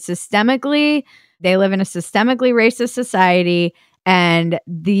been they live in a systemically racist society, and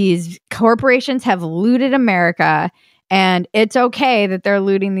these corporations have looted America, and it's okay that they're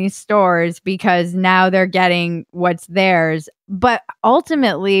looting these stores because now they're getting what's theirs. But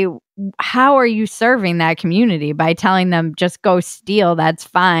ultimately, how are you serving that community by telling them just go steal? That's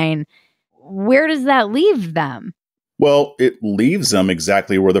fine. Where does that leave them? Well, it leaves them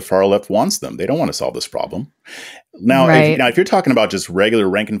exactly where the far left wants them. They don't want to solve this problem. Now, if you're talking about just regular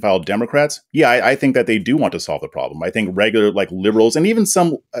rank and file Democrats, I think that they do want to solve the problem. I think regular like liberals and even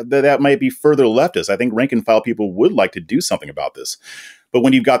some that might be further leftist, I think rank and file people would like to do something about this. But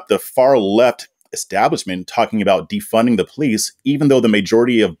when you've got the far left establishment talking about defunding the police, even though the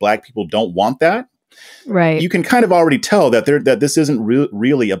majority of Black people don't want that, you can kind of already tell that this isn't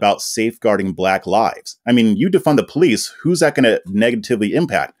really about safeguarding Black lives. I mean, you defund the police, who's that going to negatively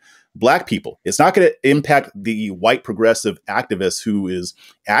impact? Black people. It's not going to impact the white progressive activist who is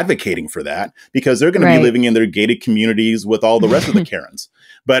advocating for that, because they're going to be living in their gated communities with all the rest of the Karens.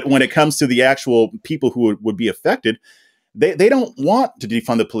 But when it comes to the actual people who would be affected, they don't want to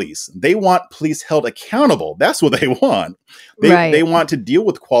defund the police. They want police held accountable. That's what they want. They want to deal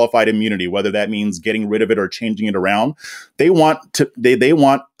with qualified immunity, whether that means getting rid of it or changing it around. They want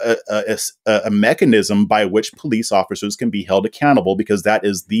a mechanism by which police officers can be held accountable, because that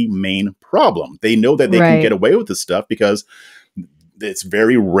is the main problem. They know that they can get away with this stuff because it's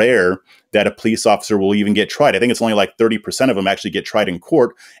very rare that a police officer will even get tried. I think it's only like 30% of them actually get tried in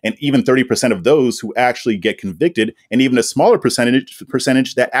court, and even 30% of those who actually get convicted, and even a smaller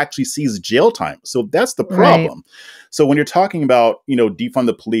percentage that actually sees jail time. So that's the problem. So when you're talking about, defund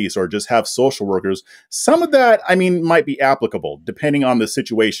the police or just have social workers, some of that, might be applicable depending on the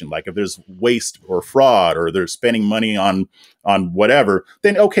situation. Like if there's waste or fraud, or they're spending money on whatever,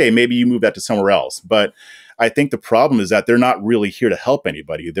 then okay, maybe you move that to somewhere else. But I think the problem is that they're not really here to help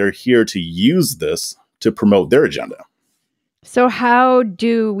anybody. They're here to use this to promote their agenda. So how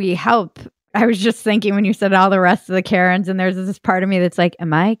do we help? I was just thinking when you said all the rest of the Karens, and there's this part of me that's like,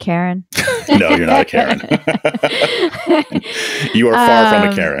 am I a Karen? No, you're not a Karen. You are far from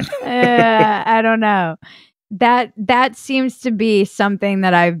a Karen. I don't know. That seems to be something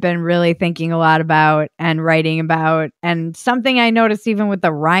that I've been really thinking a lot about and writing about, and something I noticed even with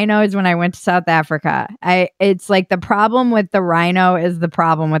the rhinos when I went to South Africa. It's like the problem with the rhino is the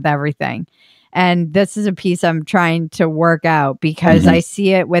problem with everything. And this is a piece I'm trying to work out, because I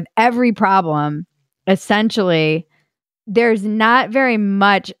see it with every problem. Essentially, there's not very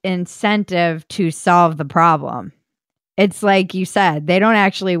much incentive to solve the problem. It's like you said, they don't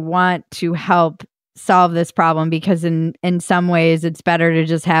actually want to help solve this problem, because in some ways it's better to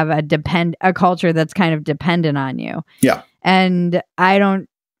just have a culture that's kind of dependent on you. Yeah. And I don't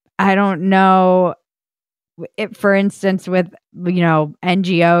know if, for instance, with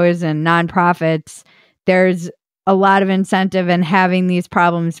NGOs and nonprofits, there's a lot of incentive in having these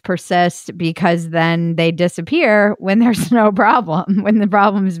problems persist, because then they disappear when there's no problem, when the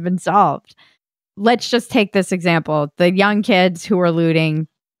problem has been solved. Let's just take this example, the young kids who are looting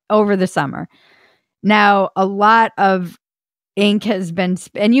over the summer. Now, a lot of ink has been,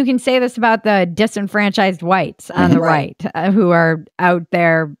 and you can say this about the disenfranchised whites on the right, who are out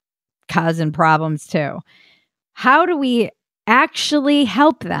there causing problems too. How do we actually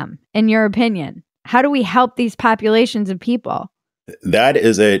help them, in your opinion? How do we help these populations of people? That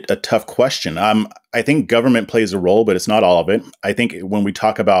is a tough question. I think government plays a role, but it's not all of it. I think when we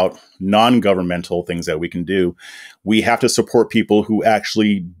talk about non-governmental things that we can do, we have to support people who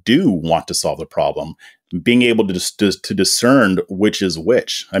actually do want to solve the problem, being able to discern which is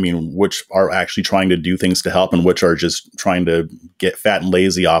which. Which are actually trying to do things to help, and which are just trying to get fat and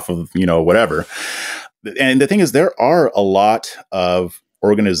lazy off of, whatever. And the thing is, there are a lot of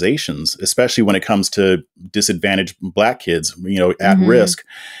organizations, especially when it comes to disadvantaged Black kids, at risk.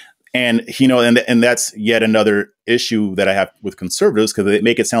 And, and that's yet another issue that I have with conservatives, because they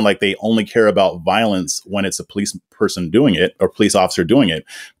make it sound like they only care about violence when it's a police person doing it or police officer doing it.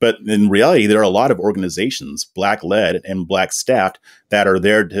 But in reality, there are a lot of organizations, Black led and Black staffed, that are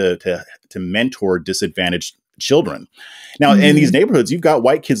there to mentor disadvantaged children. Now, in these neighborhoods, you've got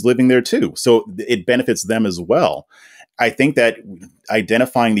white kids living there too. So it benefits them as well. I think that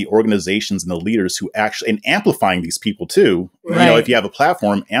identifying the organizations and the leaders who actually, and amplifying these people too, if you have a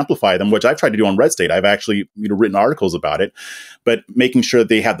platform, amplify them, which I've tried to do on Red State. I've actually written articles about it, but making sure that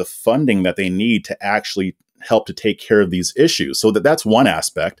they have the funding that they need to actually help to take care of these issues. So that's one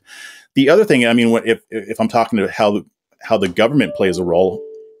aspect. The other thing, if I'm talking to how the government plays a role,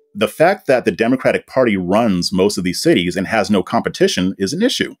 the fact that the Democratic Party runs most of these cities and has no competition is an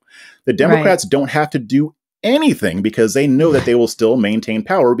issue. The Democrats don't have to do anything, because they know that they will still maintain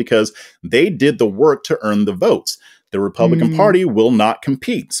power, because they did the work to earn the votes. The Republican Party will not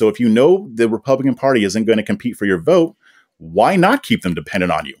compete. So if you know the Republican Party isn't going to compete for your vote, why not keep them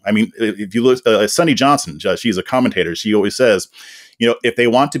dependent on you? If you look at Sunny Johnson, she's a commentator. She always says, if they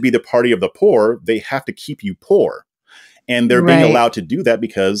want to be the party of the poor, they have to keep you poor. And they're being allowed to do that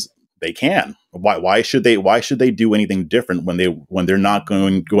because they can. Why should they do anything different when they're not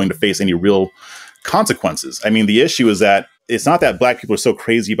going to face any real consequences? The issue is that it's not that Black people are so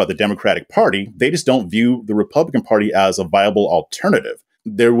crazy about the Democratic Party. They just don't view the Republican Party as a viable alternative.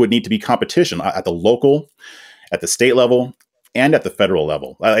 There would need to be competition at the local, at the state level, and at the federal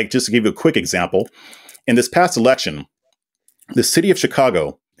level. Just to give you a quick example, in this past election, the city of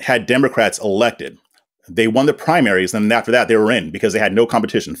Chicago had Democrats elected. They won the primaries, and after that, they were in because they had no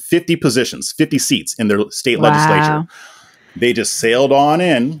competition. 50 positions, 50 seats in their state legislature. They just sailed on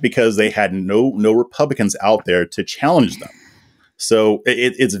in because they had no Republicans out there to challenge them. So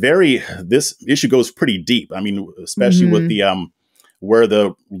it's this issue goes pretty deep. I mean, especially with the where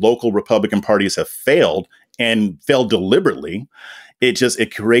the local Republican parties have failed and failed deliberately,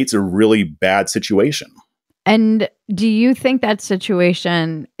 it creates a really bad situation. And do you think that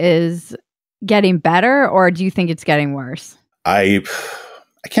situation is getting better, or do you think it's getting worse? I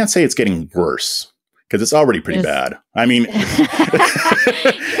can't say it's getting worse, because it's already pretty bad. I mean, you're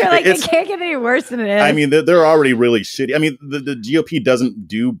like, it can't get any worse than it is. I mean, they're already really shitty. I mean, the GOP doesn't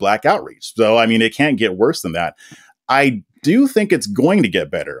do black outreach. So, I mean, it can't get worse than that. I do think it's going to get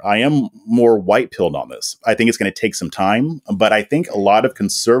better. I am more white-pilled on this. I think it's going to take some time, but I think a lot of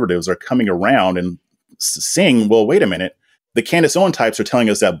conservatives are coming around and saying, well, wait a minute. The Candace Owen types are telling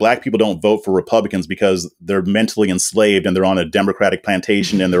us that black people don't vote for Republicans because they're mentally enslaved and they're on a Democratic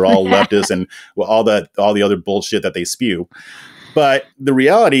plantation and they're all leftists and all the other bullshit that they spew. But the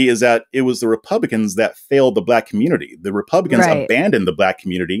reality is that it was the Republicans that failed the black community. The Republicans abandoned the black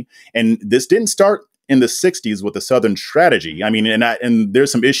community. And this didn't start in the 60s with the Southern strategy. I mean, and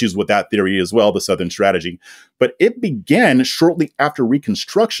there's some issues with that theory as well, the Southern strategy. But it began shortly after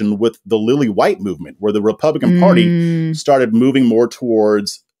Reconstruction with the Lily White movement, where the Republican Party started moving more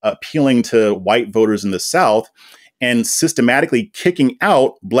towards appealing to white voters in the South and systematically kicking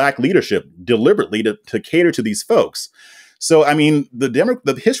out black leadership deliberately to cater to these folks. So, I mean,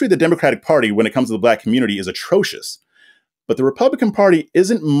 the history of the Democratic Party when it comes to the black community is atrocious. But the Republican Party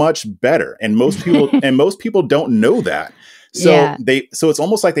isn't much better, and most people don't know that. So so it's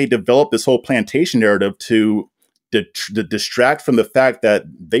almost like they developed this whole plantation narrative to distract from the fact that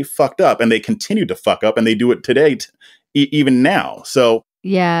they fucked up, and they continue to fuck up, and they do it today, even now. So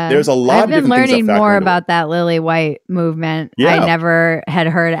there's a lot. I've been learning more about that Lily White movement. I never had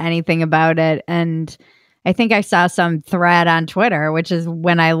heard anything about it, and I think I saw some thread on Twitter, which is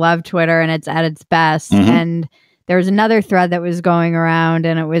when I love Twitter and it's at its best, and there was another thread that was going around,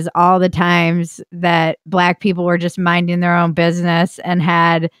 and it was all the times that black people were just minding their own business and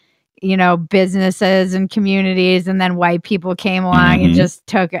had, businesses and communities, and then white people came along and just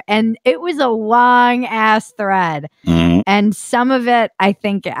took it. And it was a long ass thread. And some of it, I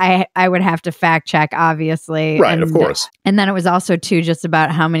think I would have to fact check, obviously. Right, of course. And then it was also too just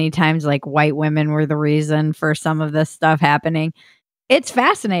about how many times like white women were the reason for some of this stuff happening. It's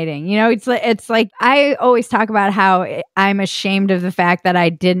fascinating. It's like I always talk about how I'm ashamed of the fact that I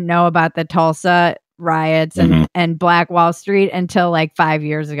didn't know about the Tulsa riots and Black Wall Street until like 5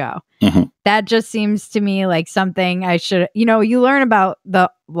 years ago. That just seems to me like something I should, you learn about the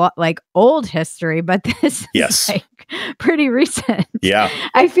like old history, but this is like pretty recent. Yeah.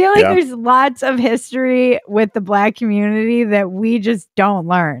 I feel like there's lots of history with the black community that we just don't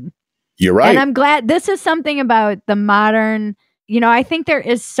learn. You're right. And I'm glad this is something about the modern. I think there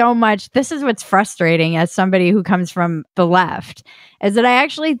is so much. This is what's frustrating as somebody who comes from the left, is that I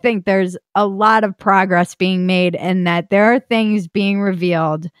actually think there's a lot of progress being made and that there are things being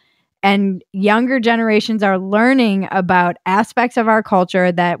revealed and younger generations are learning about aspects of our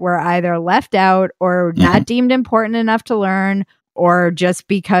culture that were either left out or not deemed important enough to learn, or just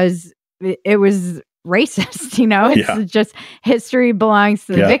because it was racist. It's just history belongs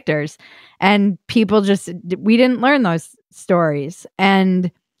to the victors, and people we didn't learn those stories, and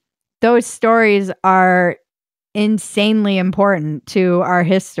those stories are insanely important to our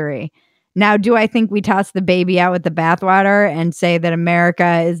history. Now, do I think we toss the baby out with the bathwater and say that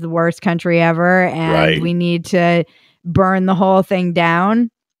America is the worst country ever and we need to burn the whole thing down?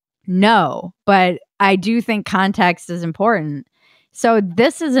 No, but I do think context is important. So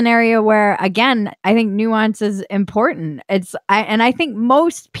this is an area where, again, I think nuance is important. And I think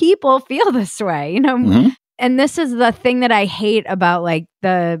most people feel this way, And this is the thing that I hate about like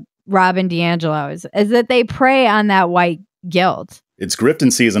the Robin DiAngelo's, is that they prey on that white guilt. It's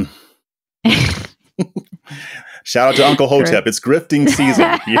grifting season. Shout out to Uncle Hotep. It's grifting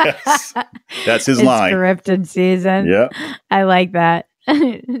season. Yes. That's his line. Grifting season. Yeah. I like that.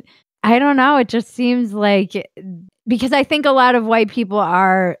 I don't know. It just seems like, because I think a lot of white people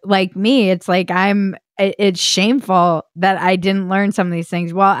are like me. It's like it's shameful that I didn't learn some of these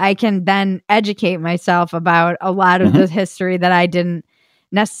things. Well, I can then educate myself about a lot of the history that I didn't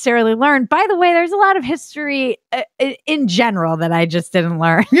necessarily learn. By the way, there's a lot of history in general that I just didn't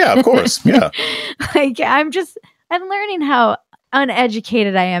learn. Yeah, of course. Yeah. Like I'm learning how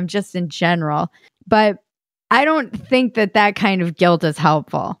uneducated I am just in general. But I don't think that kind of guilt is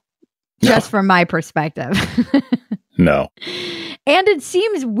helpful, just from my perspective. No. And it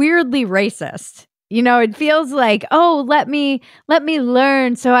seems weirdly racist. It feels like, oh, let me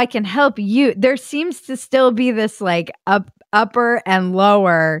learn so I can help you. There seems to still be this like upper and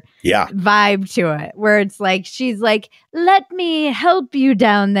lower Yeah. vibe to it, where it's like, she's like, let me help you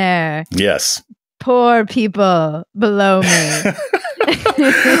down there. Yes. Poor people below me.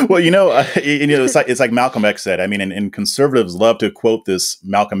 Well, it's like Malcolm X said. I mean, and conservatives love to quote this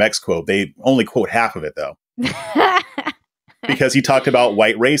Malcolm X quote. They only quote half of it, though. Because he talked about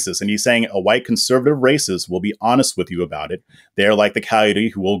white racists, and he's saying a white conservative racist will be honest with you about it. They're like the coyote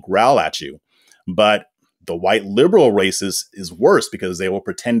who will growl at you. But the white liberal racist is worse because they will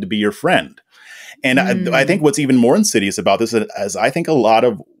pretend to be your friend. And I think what's even more insidious about this is I think a lot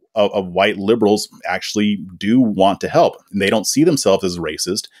of white liberals actually do want to help, and they don't see themselves as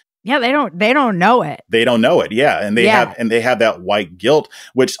racist. Yeah, they don't know it. They don't know it. Yeah. And they have that white guilt,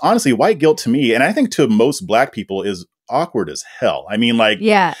 which honestly, white guilt to me, and I think to most Black people, is awkward as hell. I mean, like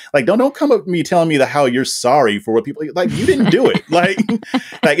don't come up to me telling me how you're sorry for what people, like, you didn't do it. like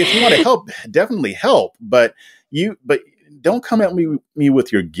if you want to help, definitely help, but don't come at me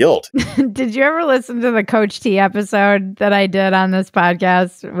with your guilt. Did you ever listen to the Coach T episode that I did on this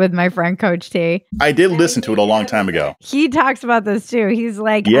podcast with my friend Coach T? I did listen to it a long time ago. He talks about this too. He's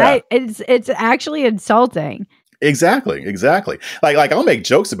like, it's actually insulting. Exactly. Like I'll make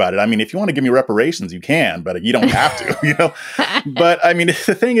jokes about it. I mean, if you want to give me reparations, you can, but you don't have to, But I mean,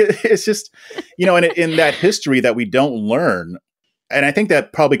 the thing is, it's just, in that history that we don't learn. And I think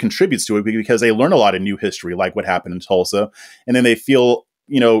that probably contributes to it because they learn a lot of new history, like what happened in Tulsa, and then they feel,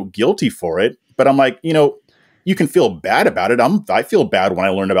 guilty for it. But I'm like, you can feel bad about it. I feel bad when I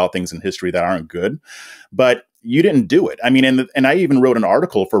learn about things in history that aren't good, but you didn't do it. I mean, and I even wrote an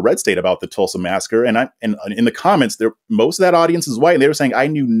article for Red State about the Tulsa massacre, and in the comments, most of that audience is white, and they were saying I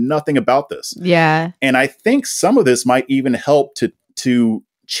knew nothing about this. Yeah, and I think some of this might even help to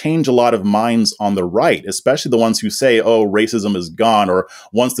change a lot of minds on the right, especially the ones who say, oh, racism is gone, or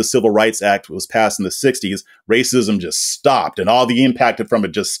once the Civil Rights Act was passed in the 60s, racism just stopped and all the impact from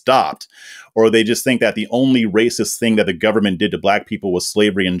it just stopped. Or they just think that the only racist thing that the government did to Black people was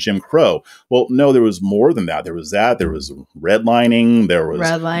slavery and Jim Crow. Well, no, there was more than that. There was redlining, there was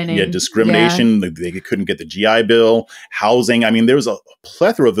discrimination. Yeah. They couldn't get the GI Bill, housing. I mean, there's a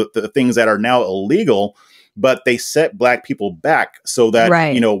plethora of the things that are now illegal, but they set Black people back so that,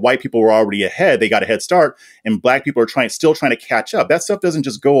 white people were already ahead. They got a head start, and Black people are still trying to catch up. That stuff doesn't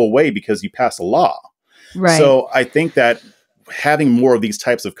just go away because you pass a law. Right. So I think that having more of these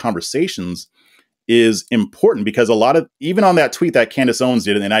types of conversations is important, because a lot of, even on that tweet that Candace Owens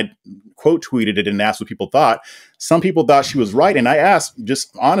did, and I quote tweeted it and asked what people thought, some people thought she was right. And I asked,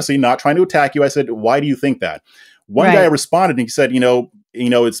 just honestly, not trying to attack you, I said, why do you think that? One guy responded and he said,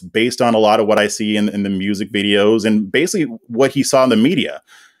 it's based on a lot of what I see in the music videos and basically what he saw in the media.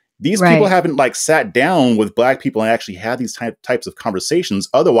 These people haven't sat down with Black people and actually had these types of conversations.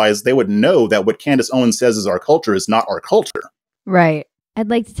 Otherwise, they would know that what Candace Owens says is our culture is not our culture. Right. I'd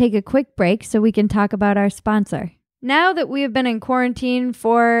like to take a quick break so we can talk about our sponsor. Now that we have been in quarantine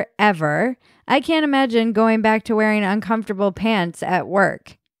forever, I can't imagine going back to wearing uncomfortable pants at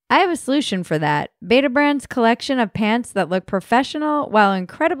work. I have a solution for that. Beta Brand's collection of pants that look professional while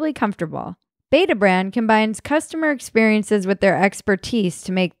incredibly comfortable. Beta Brand combines customer experiences with their expertise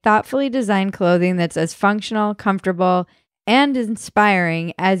to make thoughtfully designed clothing that's as functional, comfortable, and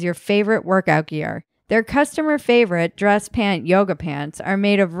inspiring as your favorite workout gear. Their customer favorite dress pant yoga pants are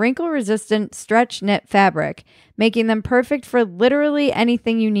made of wrinkle-resistant stretch knit fabric, making them perfect for literally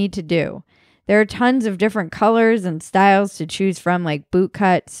anything you need to do. There are tons of different colors and styles to choose from, like boot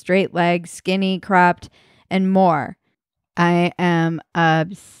cut, straight leg, skinny, cropped, and more. I am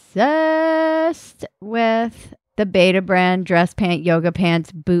obsessed with the Beta Brand dress pant yoga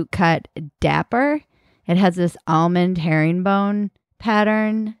pants boot cut Dapper. It has this almond herringbone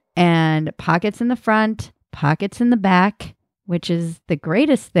pattern and pockets in the front, pockets in the back, which is the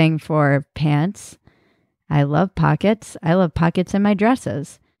greatest thing for pants. I love pockets. I love pockets in my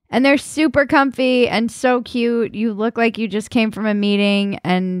dresses. And they're super comfy and so cute. You look like you just came from a meeting,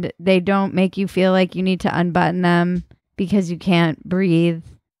 and they don't make you feel like you need to unbutton them because you can't breathe.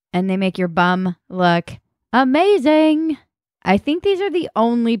 And they make your bum look amazing. I think these are the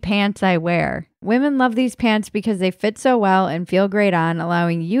only pants I wear. Women love these pants because they fit so well and feel great on,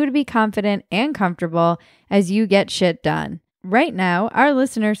 allowing you to be confident and comfortable as you get shit done. Right now, our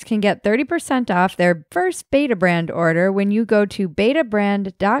listeners can get 30% off their first Beta Brand order when you go to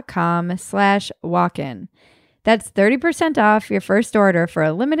betabrand.com/walkin. That's 30% off your first order for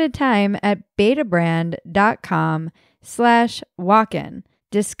a limited time at betabrand.com/walkin.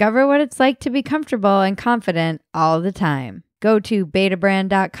 Discover what it's like to be comfortable and confident all the time. Go to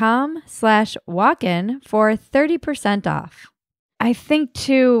betabrand.com/walkin for 30% off. I think,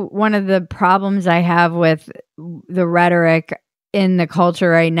 too, one of the problems I have with the rhetoric in the culture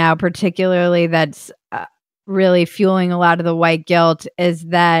right now, particularly that's really fueling a lot of the white guilt, is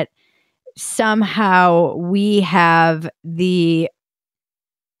that somehow we are the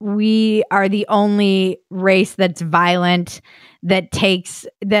only race that's violent,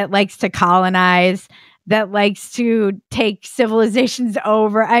 that likes to colonize, that likes to take civilizations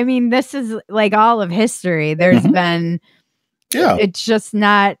over. I mean, this is like all of history. There's been, it's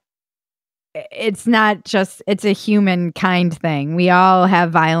a humankind thing. We all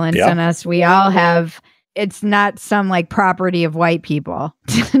have violence in us. We all have, it's not some like property of white people.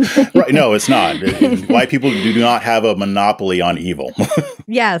 Right. No, it's not. White people do not have a monopoly on evil.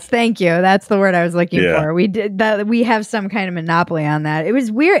 Yes. Thank you. That's the word I was looking for. We have some kind of monopoly on that. It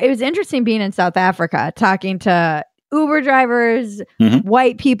was weird. It was interesting being in South Africa, talking to Uber drivers,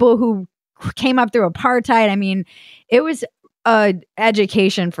 white people who came up through apartheid. I mean, it was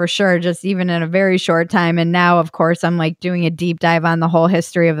education for sure, just even in a very short time. And now, of course, I'm like doing a deep dive on the whole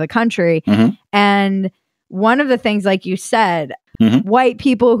history of the country. And one of the things, like you said, white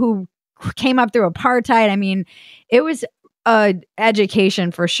people who came up through apartheid, I mean, it was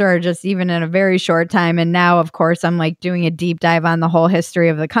education for sure, just even in a very short time. And now, of course, I'm like doing a deep dive on the whole history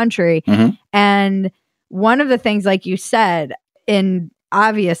of the country. And one of the things, like you said,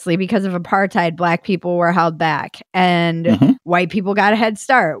 obviously, because of apartheid, Black people were held back and white people got a head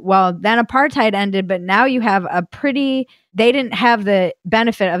start. Well, then apartheid ended, but now you have they didn't have the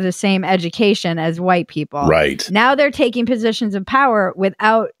benefit of the same education as white people. Right. Now they're taking positions of power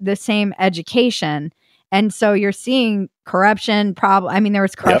without the same education. And so you're seeing corruption problem. I mean, there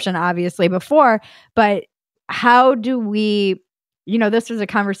was corruption obviously before, but how do we, this was a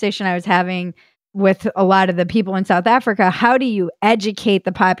conversation I was having with a lot of the people in South Africa. How do you educate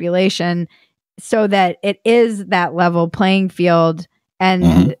the population so that it is that level playing field,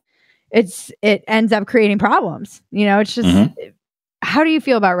 and it ends up creating problems? It's just, how do you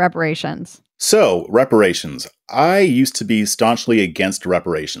feel about reparations? So, reparations. I used to be staunchly against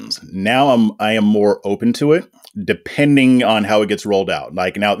reparations. Now I am more open to it, depending on how it gets rolled out.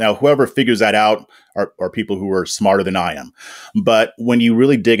 Like now whoever figures that out are people who are smarter than I am. But when you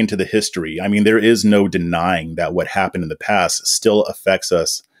really dig into the history, I mean, there is no denying that what happened in the past still affects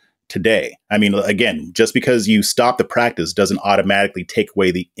us today. I mean, again, just because you stop the practice doesn't automatically take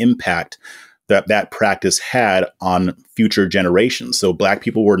away the impact that practice had on future generations. So Black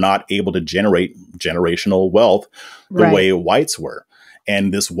people were not able to generate generational wealth the way whites were.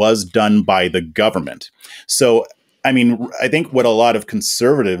 And this was done by the government. So, I mean, I think what a lot of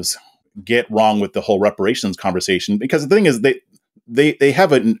conservatives get wrong with the whole reparations conversation, because the thing is they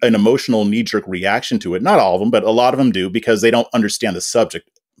have an emotional knee-jerk reaction to it. Not all of them, but a lot of them do, because they don't understand the subject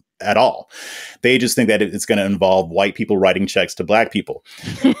at all. They just think that it's going to involve white people writing checks to Black people.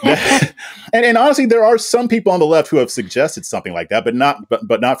 and honestly, there are some people on the left who have suggested something like that, but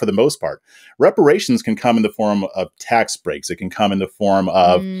not for the most part. Reparations can come in the form of tax breaks. It can come in the form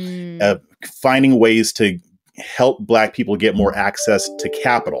of finding ways to help Black people get more access to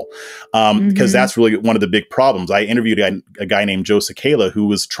capital. Because that's really one of the big problems. I interviewed a guy named Joe Sakala, who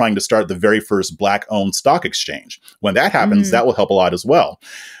was trying to start the very first Black-owned stock exchange. When that happens, that will help a lot as well.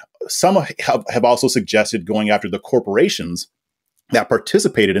 Some have also suggested going after the corporations that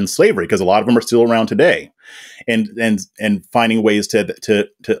participated in slavery, because a lot of them are still around today, and finding ways to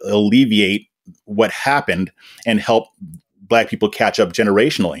alleviate what happened and help Black people catch up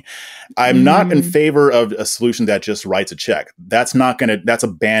generationally. I'm not in favor of a solution that just writes a check. That's a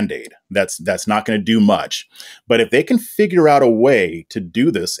Band-Aid. That's not going to do much. But if they can figure out a way to do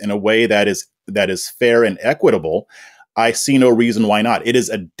this in a way that is fair and equitable, I see no reason why not. It is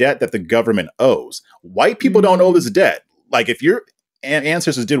a debt that the government owes. White people don't owe this debt. Like, if your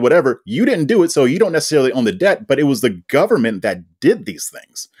ancestors did whatever, you didn't do it, so you don't necessarily own the debt, but it was the government that did these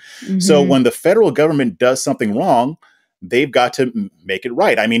things. So when the federal government does something wrong, they've got to make it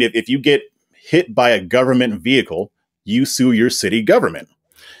right. I mean, if you get hit by a government vehicle, you sue your city government.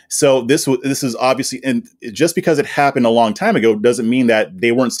 So this is obviously, and just because it happened a long time ago doesn't mean that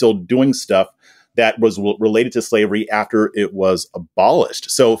they weren't still doing stuff that was related to slavery after it was abolished.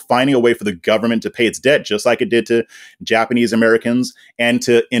 So finding a way for the government to pay its debt, just like it did to Japanese Americans, and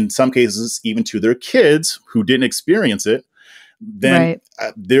to, in some cases, even to their kids who didn't experience it, then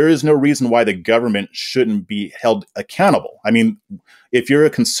there is no reason why the government shouldn't be held accountable. I mean, if you're a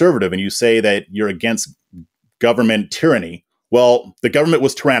conservative and you say that you're against government tyranny, well, the government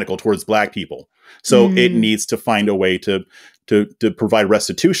was tyrannical towards Black people. So it needs to find a way to provide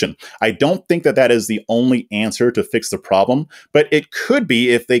restitution. I don't think that is the only answer to fix the problem, but it could be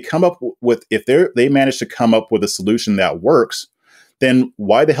if they come up with, if they manage to come up with a solution that works, then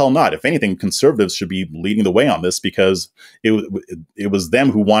why the hell not? If anything, conservatives should be leading the way on this, because it was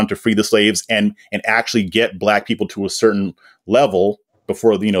them who wanted to free the slaves and actually get Black people to a certain level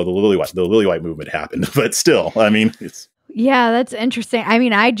before the lily white movement happened. But still, I mean, it's. Yeah, that's interesting. I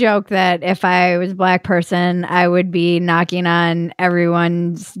mean, I joke that if I was a Black person, I would be knocking on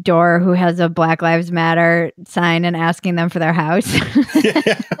everyone's door who has a Black Lives Matter sign and asking them for their house.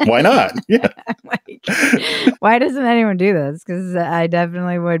 Yeah, why not? Yeah. Like, why doesn't anyone do this? Because I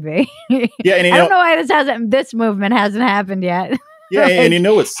definitely would be. Yeah, and I don't know why this movement hasn't happened yet. Yeah, like, and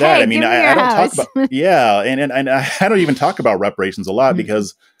it's sad. Hey, I mean, I don't talk about and I don't even talk about reparations a lot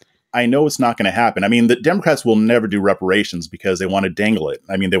because I know it's not going to happen. I mean, the Democrats will never do reparations because they want to dangle it.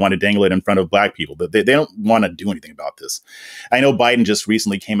 I mean, they want to dangle it in front of Black people. They don't want to do anything about this. I know Biden just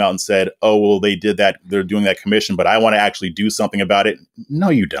recently came out and said, oh, well, they did that. They're doing that commission, but I want to actually do something about it. No,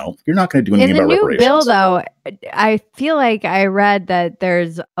 you don't. You're not going to do anything about reparations. In the new bill, though, I feel like I read that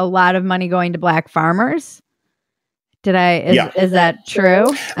there's a lot of money going to Black farmers. Is that true?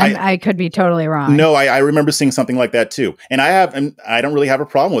 I could be totally wrong. No, I remember seeing something like that too. And I don't really have a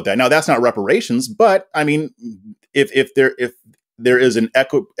problem with that. Now, that's not reparations, but I mean, if there is an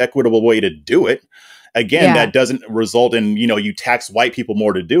equitable way to do it, again, that doesn't result in, you tax white people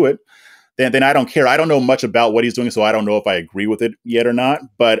more to do it, then I don't care. I don't know much about what he's doing, so I don't know if I agree with it yet or not.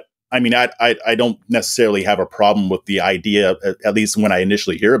 But I mean, I don't necessarily have a problem with the idea, at least when I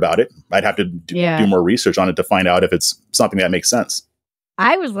initially hear about it. I'd have to do more research on it to find out if it's something that makes sense.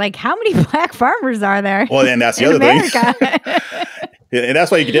 I was like, how many Black farmers are there? Well, and that's the other thing. And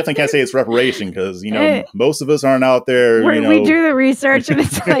that's why you definitely can't say it's reparation, because, most of us aren't out there. We do the research and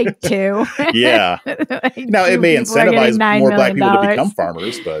it's like 2. Yeah. Like now, it may incentivize more Black people to become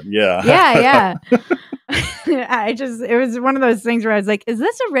farmers, but yeah. Yeah. It was one of those things where I was like, is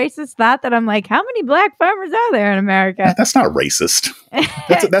this a racist thought that I'm like, how many Black farmers are there in America? That's not racist.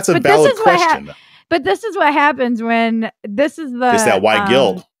 That's a valid question. But this is what happens when it's that white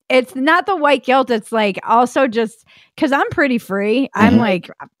guilt. It's not the white guilt. It's like also just because I'm pretty free. I'm like,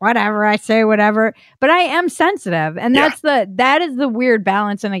 whatever, I say whatever, but I am sensitive. And that is the weird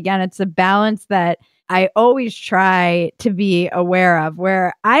balance. And again, it's a balance that I always try to be aware of,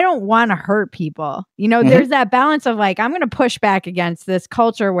 where I don't want to hurt people. There's that balance of like, I'm going to push back against this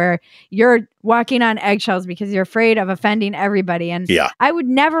culture where you're walking on eggshells because you're afraid of offending everybody. And I would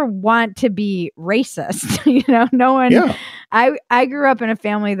never want to be racist. No one, I grew up in a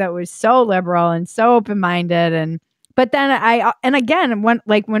family that was so liberal and so open-minded. But then again,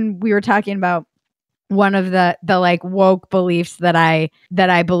 when we were talking about one of the like woke beliefs that I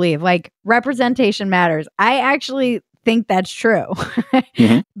believe, like representation matters. I actually think that's true.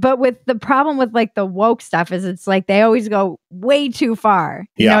 But with the problem with like the woke stuff is it's like they always go way too far.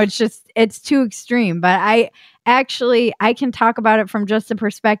 It's too extreme. But I can talk about it from just the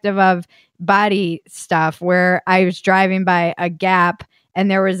perspective of body stuff, where I was driving by a Gap and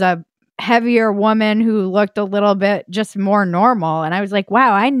there was a heavier woman who looked a little bit just more normal. And I was like,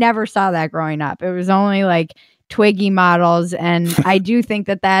 wow, I never saw that growing up. It was only like Twiggy models. And I do think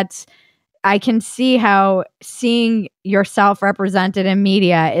I can see how seeing yourself represented in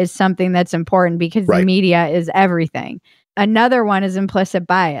media is something that's important, because the media is everything. Another one is implicit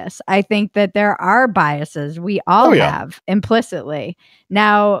bias. I think that there are biases we all have implicitly.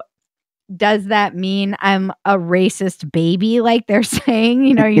 Now, does that mean I'm a racist baby, like they're saying?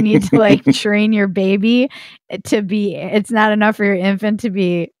 You need to like train your baby to be, it's not enough for your infant to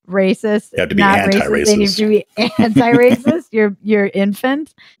be racist. You have to be anti-racist. They need to be anti-racist, your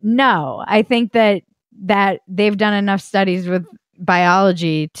infant. No, I think that they've done enough studies with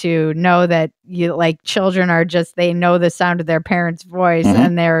biology to know that children are just, they know the sound of their parent's voice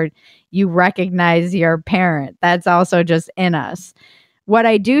and you recognize your parent. That's also just in us. What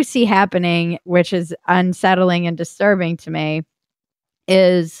I do see happening, which is unsettling and disturbing to me,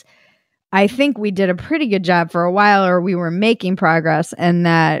 is I think we did a pretty good job for a while, or we were making progress, and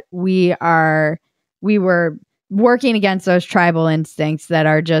that we were working against those tribal instincts that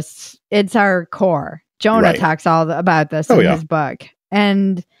are just, it's our core. Jonah talks all about this in his book.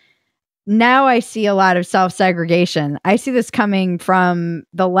 And now I see a lot of self-segregation. I see this coming from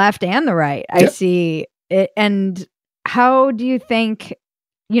the left and the right. I see it. And how do you think,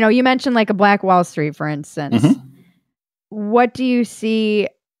 you mentioned like a Black Wall Street, for instance. What do you see?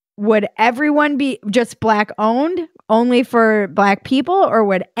 Would everyone be just Black owned only for Black people, or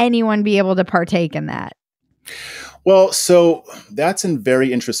would anyone be able to partake in that? Well, so that's a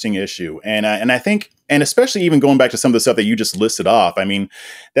very interesting issue. And I think, and especially even going back to some of the stuff that you just listed off, I mean,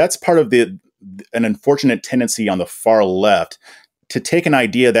 that's part of an unfortunate tendency on the far left to take an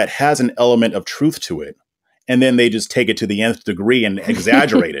idea that has an element of truth to it and then they just take it to the nth degree and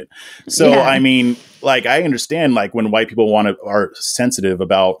exaggerate it. So, Yeah. I mean, like, I understand, like, when white people are sensitive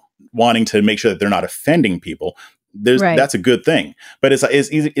about wanting to make sure that they're not offending people, Right. that's a good thing. But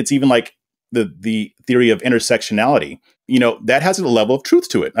it's even like the theory of intersectionality, that has a level of truth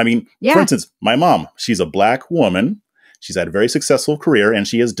to it. I mean, Yeah. for instance, my mom, she's a Black woman. She's had a very successful career, and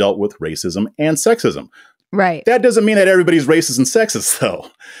she has dealt with racism and sexism. Right. That doesn't mean that everybody's racist and sexist, though.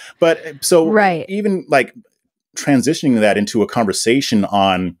 But so Right. even like transitioning that into a conversation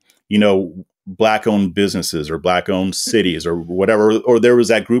on, Black-owned businesses or Black-owned cities or whatever, or there was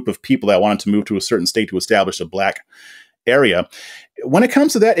that group of people that wanted to move to a certain state to establish a Black area. When it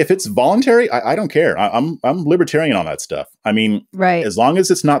comes to that, if it's voluntary, I don't care. I'm libertarian on that stuff. I mean, right. As long as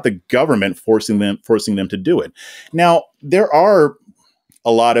it's not the government forcing them to do it. Now, there are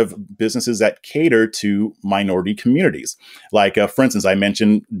a lot of businesses that cater to minority communities. Like, for instance, I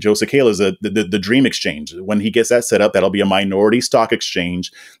mentioned Joe Cicala's the Dream Exchange. When he gets that set up, that'll be a minority stock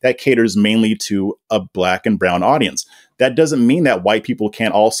exchange that caters mainly to a Black and brown audience. That doesn't mean that white people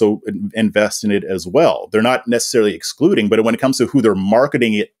can't also invest in it as well. They're not necessarily excluding, but when it comes to who they're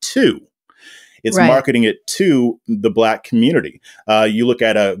marketing it to, it's right. marketing it to the Black community. You look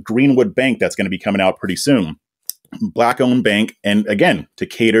at a Greenwood Bank that's going to be coming out pretty soon. Black-owned bank, and again, to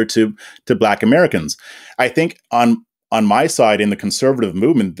cater to Black Americans. I think on my side in the conservative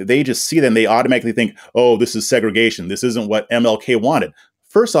movement, they just see them, they automatically think, oh, this is segregation. This isn't what MLK wanted.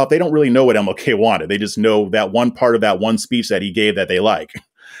 First off, they don't really know what MLK wanted. They just know that one part of that one speech that he gave that they like.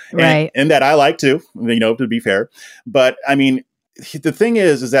 Right. And that I like too, to be fair. But I mean, the thing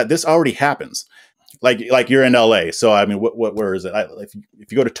is that this already happens. Like you're in LA. So I mean, where is it?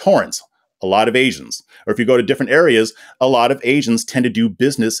 If you go to Torrance, a lot of Asians. Or if you go to different areas, a lot of Asians tend to do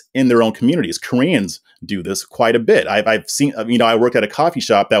business in their own communities. Koreans do this quite a bit. I've seen, I worked at a coffee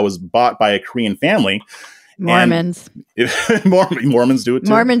shop that was bought by a Korean family. Mormons. Mormons do it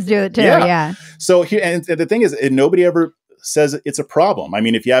too. Mormons do it too, yeah. So here, and the thing is, nobody ever says it's a problem. I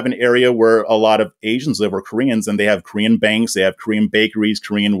mean, if you have an area where a lot of Asians live or Koreans, and they have Korean banks, they have Korean bakeries,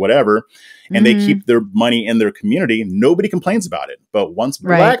 Korean whatever, and they keep their money in their community, nobody complains about it. But once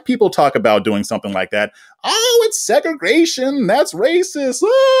Black people talk about doing something like that, oh, it's segregation, that's racist.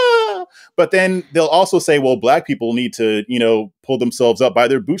 Ah! But then they'll also say, well, Black people need to, pull themselves up by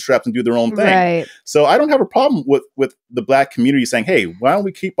their bootstraps and do their own thing. Right. So I don't have a problem with the Black community saying, hey, why don't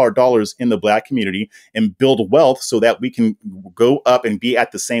we keep our dollars in the Black community and build wealth so that we can go up and be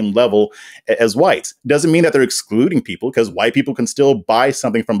at the same level as whites. Doesn't mean that they're excluding people, because white people can still buy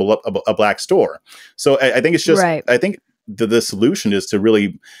something from a Black store. So I think it's just, I think the solution is to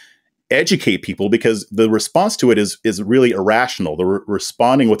really educate people, because the response to it is really irrational. They're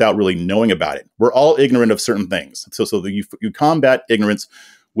responding without really knowing about it. We're all ignorant of certain things. So you combat ignorance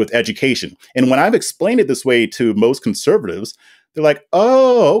with education. And when I've explained it this way to most conservatives, they're like,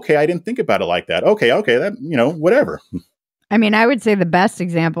 oh, okay, I didn't think about it like that. Okay, that, whatever. I mean, I would say the best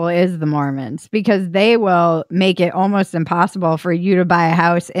example is the Mormons, because they will make it almost impossible for you to buy a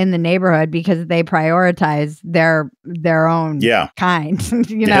house in the neighborhood because they prioritize their own kind.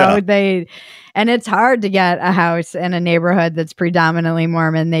 And it's hard to get a house in a neighborhood that's predominantly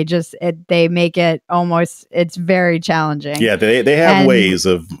Mormon. They make it almost, it's very challenging. Yeah, they have ways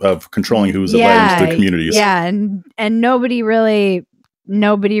of controlling who's allowed into the communities. Yeah, and nobody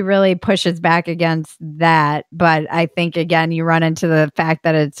really pushes back against that. But I think, again, you run into the fact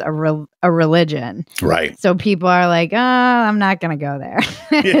that it's a religion. Right. So people are like, oh, I'm not going to go there.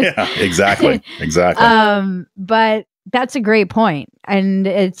 Yeah, exactly. But that's a great point. And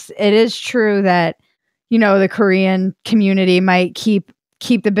it is true that, the Korean community might keep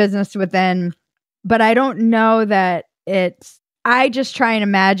the business within, but I don't know that I just try and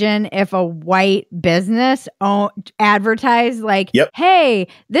imagine if a white business advertised like, hey,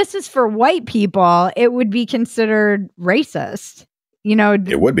 this is for white people, it would be considered racist.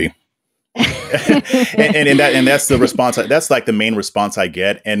 It would be. and that's the response. That's like the main response I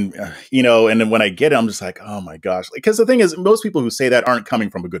get. And, and then when I get it, I'm just like, oh my gosh. Because the thing is, most people who say that aren't coming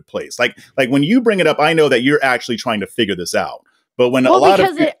from a good place. Like when you bring it up, I know that you're actually trying to figure this out. But when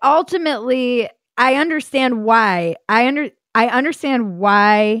ultimately, I understand why. I understand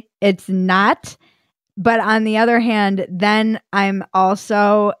why it's not, but on the other hand, then I'm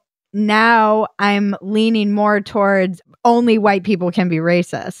leaning more towards only white people can be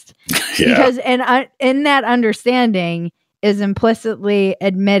racist. Because in that understanding is implicitly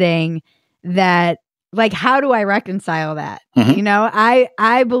admitting that, like, how do I reconcile that?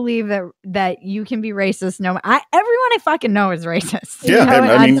 I believe that you can be racist. Everyone I fucking know is racist.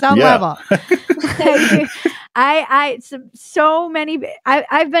 On some level. So many.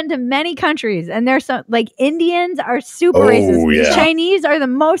 I've been to many countries, and there's some like Indians are super Oh, racist. yeah. Chinese are the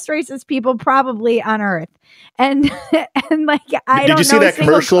most racist people probably on earth, and and like I Did don't you see know a that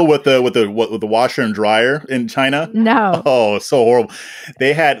single commercial with the washer and dryer in China? No. Oh, so horrible.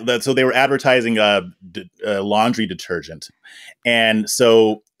 They had so they were advertising laundry detergent, and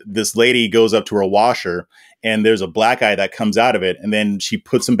so this lady goes up to her washer, and there's a black guy that comes out of it, and then she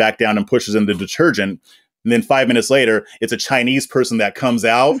puts him back down and pushes in the detergent. And then 5 minutes later, it's a Chinese person that comes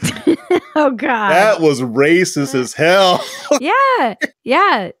out. Oh, God. That was racist as hell. Yeah.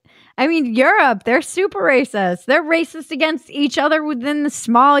 Yeah. I mean, Europe, they're super racist. They're racist against each other within the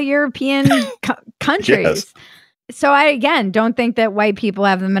small European countries. Yes. So I, again, don't think that white people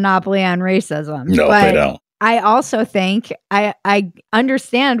have the monopoly on racism. No, but they don't. I also think I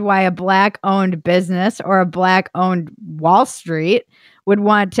understand why a Black-owned business or a Black-owned Wall Street would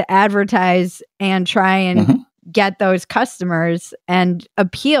want to advertise and try and get those customers and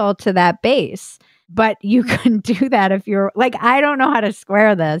appeal to that base. But you couldn't do that if you're like, I don't know how to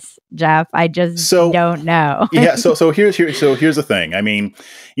square this, Jeff. I just don't know. Yeah. So here's the thing. I mean,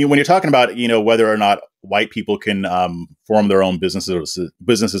 when you're talking about, whether or not white people can form their own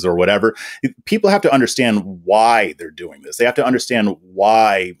businesses or whatever, people have to understand why they're doing this. They have to understand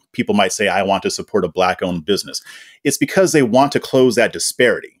why people might say, I want to support a Black-owned business. It's because they want to close that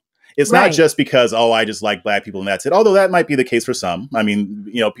disparity. It's not just because, I just like Black people and that's it. Although that might be the case for some. I mean,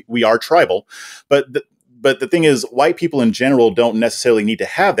 we are tribal, but the thing is, white people in general don't necessarily need to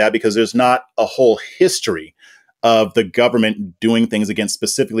have that because there's not a whole history of the government doing things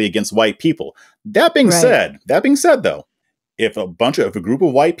specifically against white people. That being said, though, if a group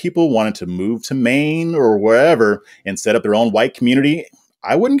of white people wanted to move to Maine or wherever and set up their own white community,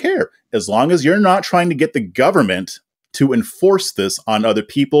 I wouldn't care, as long as you're not trying to get the government to enforce this on other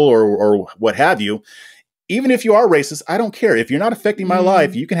people or what have you. Even if you are racist, I don't care. If you're not affecting my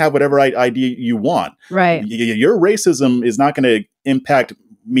life, you can have whatever idea you want. Right. Your racism is not going to impact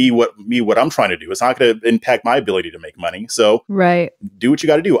what I'm trying to do. It's not going to impact my ability to make money. So do what you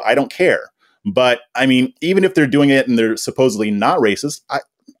got to do. I don't care. But I mean, even if they're doing it and they're supposedly not racist,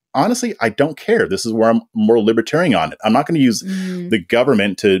 honestly, I don't care. This is where I'm more libertarian on it. I'm not going to use the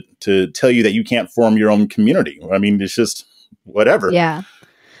government to tell you that you can't form your own community. I mean, it's just whatever. Yeah.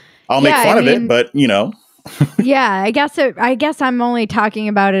 I'll make fun of it, but Yeah, I guess I'm only talking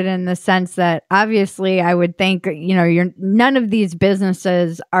about it in the sense that obviously I would think, none of these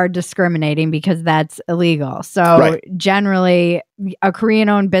businesses are discriminating because that's illegal. So generally a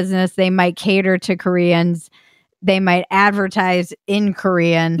Korean-owned business, they might cater to Koreans. They might advertise in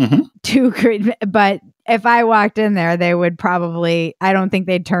Korean to Korean, but if I walked in there, they would probably, I don't think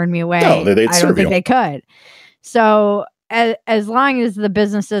they'd turn me away. No, they'd I don't think they could. So as long as the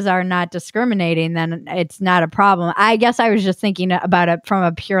businesses are not discriminating, then it's not a problem. I guess I was just thinking about it from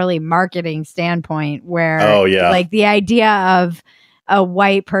a purely marketing standpoint where like the idea of a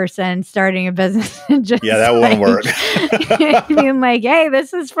white person starting a business and just that wouldn't work. being like, hey,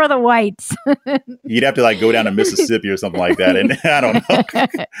 this is for the whites. You'd have to go down to Mississippi or something like that. And I don't know.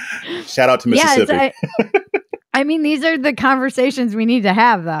 Shout out to Mississippi. I mean, these are the conversations we need to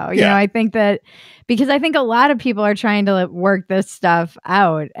have, though. You know, I think that because I think a lot of people are trying to work this stuff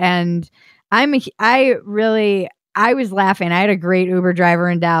out. And I was laughing. I had a great Uber driver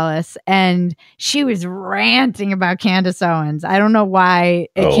in Dallas, and she was ranting about Candace Owens. I don't know why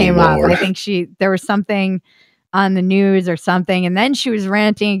it came up. I think there was something on the news or something, and then she was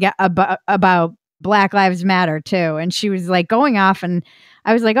ranting about Black Lives Matter too. And she was going off, and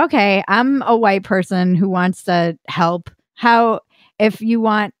I was like, okay, I'm a white person who wants to help. How, if you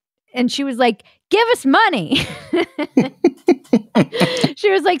want, and she was like, give us money. She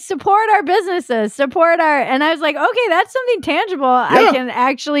was like, support our businesses, and I was like, okay, that's something tangible I can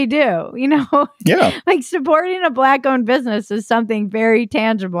actually do, like supporting a Black-owned business is something very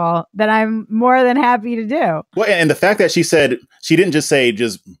tangible that I'm more than happy to do. Well, and the fact that she didn't just say,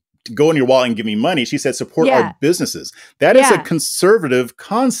 just go in your wallet and give me money. She said, support our businesses. That is a conservative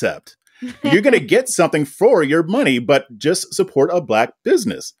concept. You're going to get something for your money, but just support a Black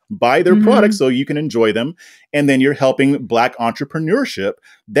business. Buy their products so you can enjoy them. And then you're helping Black entrepreneurship.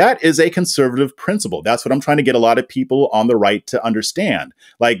 That is a conservative principle. That's what I'm trying to get a lot of people on the right to understand.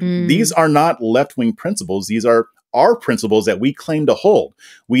 These are not left-wing principles. These are our principles that we claim to hold.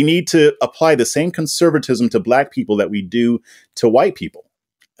 We need to apply the same conservatism to Black people that we do to white people.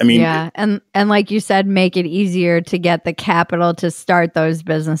 I mean, and like you said, make it easier to get the capital to start those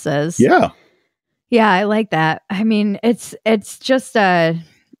businesses. Yeah, I like that. I mean, it's just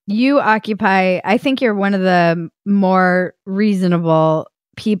you occupy. I think you're one of the more reasonable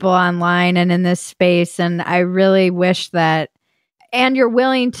people online and in this space. And I really wish that, and you're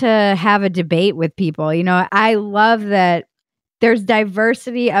willing to have a debate with people. You know, I love that there's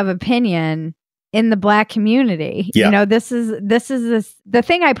diversity of opinion in the Black community. Yeah. You know, this is the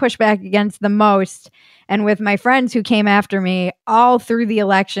thing I push back against the most. And with my friends who came after me all through the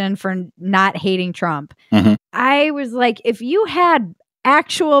election for not hating Trump, I was like, if you had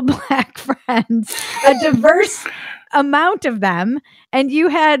actual Black friends, a diverse amount of them, and you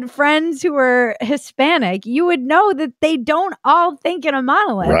had friends who were Hispanic, you would know that they don't all think in a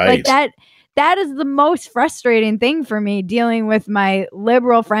monolith. Right. Like that is the most frustrating thing for me, dealing with my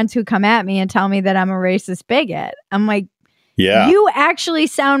liberal friends who come at me and tell me that I'm a racist bigot. I'm like, yeah, you actually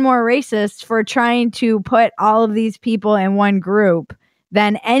sound more racist for trying to put all of these people in one group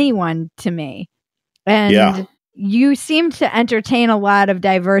than anyone to me. And you seem to entertain a lot of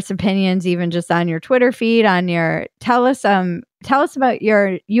diverse opinions, even just on your Twitter feed, on your, tell us about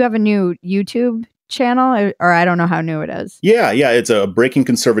you have a new YouTube channel, or I don't know how new it is. Yeah, it's a Breaking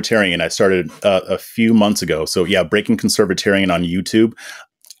Conservatarian. I started a few months ago. So yeah, Breaking Conservatarian on YouTube.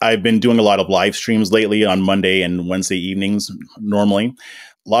 I've been doing a lot of live streams lately on Monday and Wednesday evenings normally.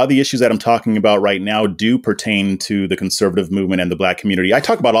 A lot of the issues that I'm talking about right now do pertain to the conservative movement and the Black community. I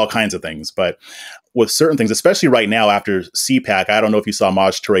talk about all kinds of things, but with certain things, especially right now after CPAC, I don't know if you saw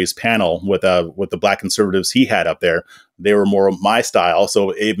Maj Touré's panel with the Black conservatives he had up there. They were more my style, so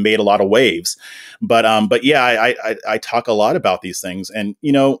it made a lot of waves. But yeah, I talk a lot about these things, and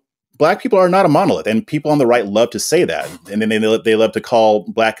you know, Black people are not a monolith, and people on the right love to say that, and then they love to call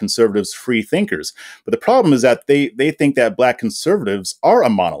Black conservatives free thinkers. But the problem is that they think that Black conservatives are a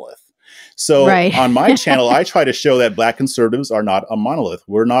monolith. So on my channel, I try to show that Black conservatives are not a monolith.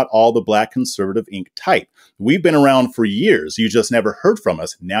 We're not all the Black Conservative Inc. type. We've been around for years. You just never heard from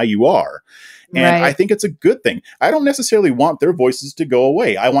us. Now you are. And I think it's a good thing. I don't necessarily want their voices to go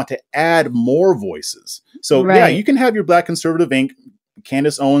away. I want to add more voices. So yeah, you can have your Black Conservative Inc.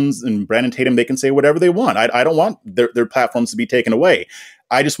 Candace Owens and Brandon Tatum, they can say whatever they want. I don't want their platforms to be taken away.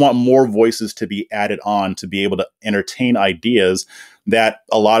 I just want more voices to be added on to be able to entertain ideas that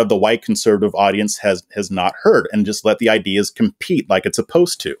a lot of the white conservative audience has not heard, and just let the ideas compete like it's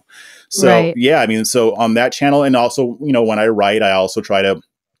supposed to. So yeah, I mean, so on that channel, and also, you know, when I write, I also try to,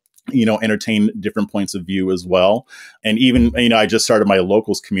 you know, entertain different points of view as well. And even, you know, I just started my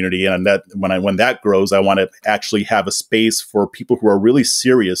locals community, and that when that grows, I want to actually have a space for people who are really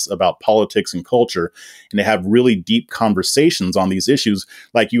serious about politics and culture, and to have really deep conversations on these issues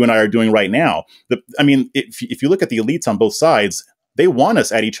like you and I are doing right now. I mean, if you look at the elites on both sides, they want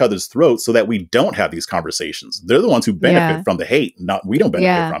us at each other's throats so that we don't have these conversations. They're the ones who benefit from the hate, not we don't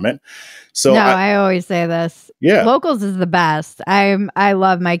benefit from it. So I always say this. Yeah, locals is the best. I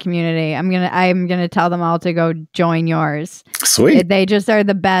love my community. I'm gonna tell them all to go join yours. Sweet. They just are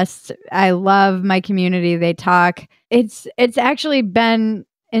the best. I love my community. They talk. It's actually been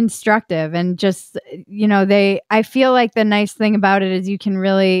instructive, and just, you know, I feel like the nice thing about it is you can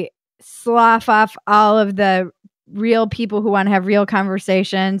really slough off all of the real people who want to have real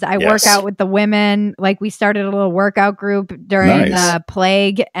conversations. I work out with the women. Like, we started a little workout group during the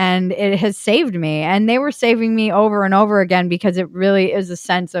plague, and it has saved me. And they were saving me over and over again, because it really is a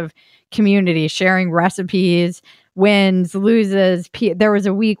sense of community, sharing recipes, wins, loses. There was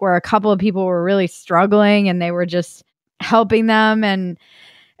a week where a couple of people were really struggling, and they were just helping them. And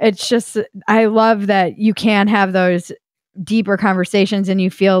it's just, I love that you can have those deeper conversations, and you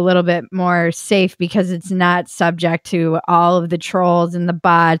feel a little bit more safe, because it's not subject to all of the trolls and the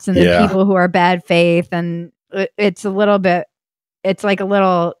bots and the people who are bad faith. And it's like a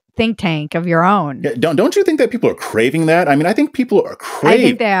little think tank of your own. Yeah, don't you think that people are craving that? I mean, I think people are craving. I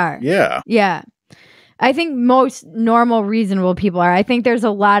think they are. Yeah. I think most normal, reasonable people are. I think there's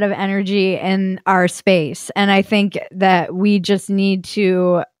a lot of energy in our space, and I think that we just need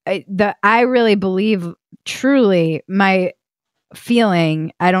to. I really believe, truly, my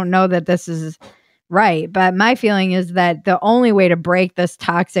feeling, I don't know that this is right, but my feeling is that the only way to break this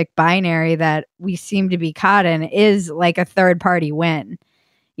toxic binary that we seem to be caught in is like a third party win.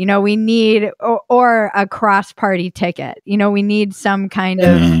 You know, we need, or a cross party ticket. You know, we need some kind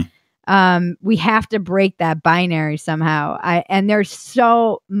of, we have to break that binary somehow. And there's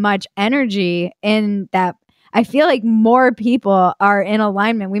so much energy in that. I feel like more people are in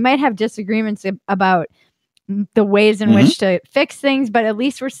alignment. We might have disagreements about the ways in which to fix things, but at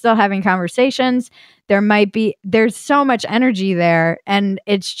least we're still having conversations. There's so much energy there, and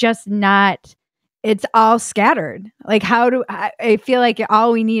it's just not, it's all scattered. Like, I feel like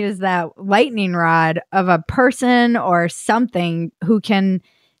all we need is that lightning rod of a person or something who can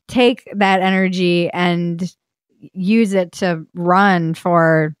take that energy and use it to run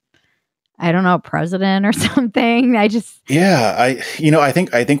for, I don't know, president or something. I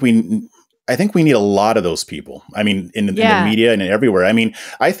think we need a lot of those people. I mean, in the media and everywhere. I mean,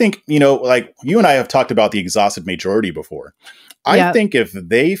 I think, like you and I have talked about the exhausted majority before. I think if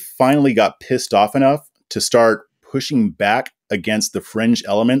they finally got pissed off enough to start pushing back against the fringe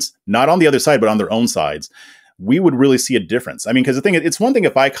elements, not on the other side, but on their own sides, we would really see a difference. I mean, because it's one thing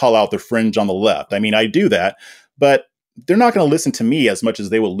if I call out the fringe on the left. I mean, I do that, but they're not going to listen to me as much as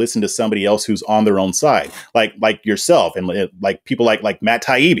they will listen to somebody else who's on their own side, like yourself and like people like Matt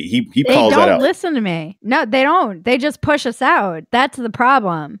Taibbi. He calls that out. They don't listen to me. No, they don't. They just push us out. That's the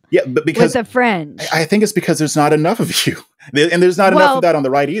problem. Yeah, but because with the fringe, I think it's because there's not enough of you, and there's not enough of that on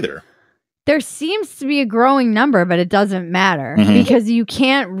the right either. There seems to be a growing number, but it doesn't matter because you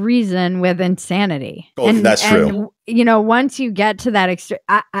can't reason with insanity. Oh, that's true. Once you get to that extreme,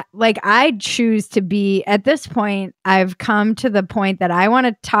 I choose to be, at this point, I've come to the point that I want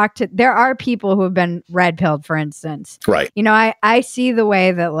to talk to, there are people who have been red pilled, for instance. Right. I see the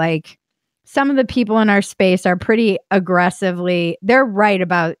way that like some of the people in our space are pretty aggressively, they're right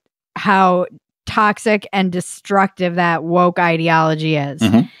about how toxic and destructive that woke ideology is.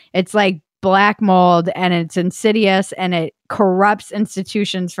 It's like black mold, and it's insidious, and it corrupts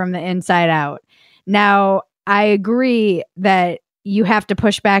institutions from the inside out. Now, I agree that you have to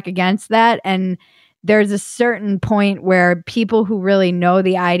push back against that. And there's a certain point where people who really know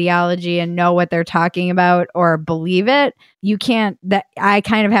the ideology and know what they're talking about or believe it, I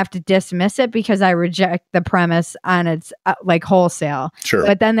kind of have to dismiss it because I reject the premise on its like wholesale. Sure.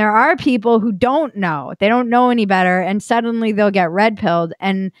 But then there are people who don't know. They don't know any better. And suddenly they'll get red pilled.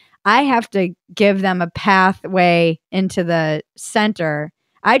 And I have to give them a pathway into the center.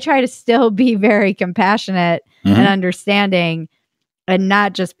 I try to still be very compassionate and understanding and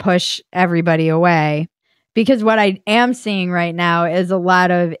not just push everybody away. Because what I am seeing right now is a lot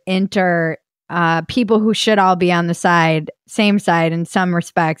of people who should all be on the same side in some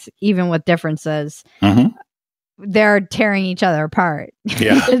respects, even with differences. They're tearing each other apart.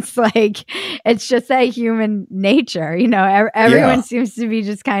 Yeah. it's just that human nature, everyone seems to be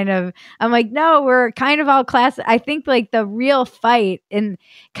just kind of, I'm like, no, we're kind of all class. I think like the real fight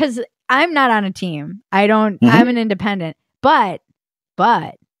because I'm not on a team. I'm an independent, but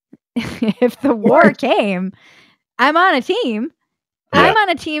if the war came, I'm on a team. Yeah. I'm on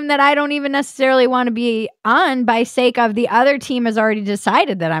a team that I don't even necessarily want to be on by sake of the other team has already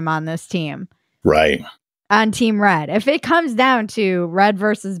decided that I'm on this team. Right. On Team Red. If it comes down to red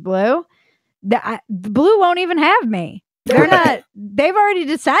versus blue, the blue won't even have me. They're not, they've already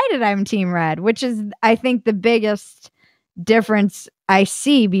decided I'm Team Red, which is, I think, the biggest difference I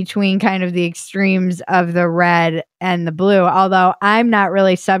see between kind of the extremes of the red and the blue. Although I'm not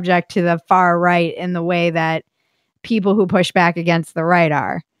really subject to the far right in the way that people who push back against the right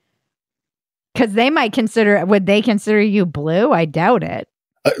are. Because would they consider you blue? I doubt it.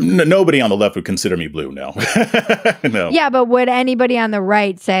 Nobody on the left would consider me blue. No. No. Yeah, but would anybody on the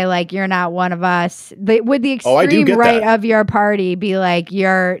right say like you're not one of us? Would the extreme right of your party be like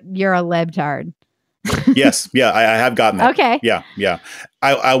you're a libtard? Yes. Yeah, I have gotten that. Okay. Yeah.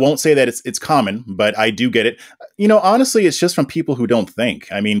 I won't say that it's common, but I do get it. Honestly, it's just from people who don't think.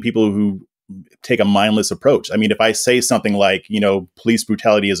 I mean, people who take a mindless approach. I mean, if I say something like, police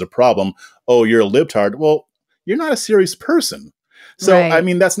brutality is a problem. Oh, you're a libtard. Well, you're not a serious person. So, right. I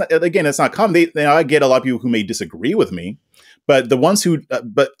mean, that's not common. I get a lot of people who may disagree with me, but the ones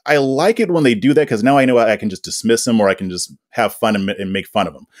but I like it when they do that because now I know I can just dismiss them or I can just have fun and make fun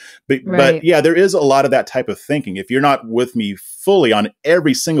of them. But yeah, there is a lot of that type of thinking. If you're not with me fully on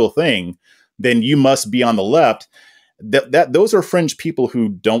every single thing, then you must be on the left. Those are fringe people who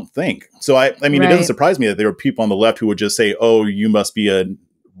don't think. So, I mean, It doesn't surprise me that there are people on the left who would just say, oh, you must be a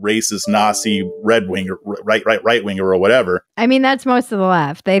racist Nazi red wing or right winger or whatever. I mean, that's most of the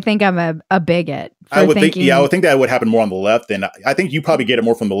left. They think I'm a bigot. I would think that would happen more on the left, and I think you probably get it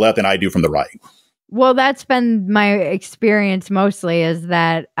more from the left than I do from the right. Well, that's been my experience mostly is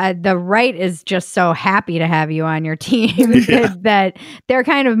that the right is just so happy to have you on your team that they're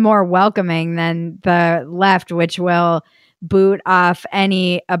kind of more welcoming than the left, which will boot off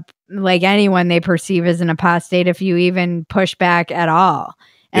anyone they perceive as an apostate if you even push back at all.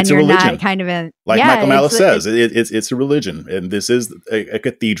 And you're not kind of Michael Malice says, it's a religion. And this is a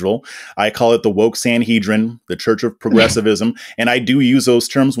cathedral. I call it the woke Sanhedrin, the Church of Progressivism. And I do use those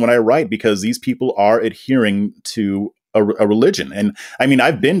terms when I write because these people are adhering to a religion. And I mean,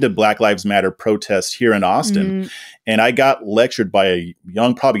 I've been to Black Lives Matter protests here in Austin, and I got lectured by a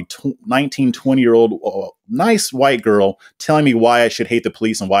young, probably 19, 20-year-old, nice white girl telling me why I should hate the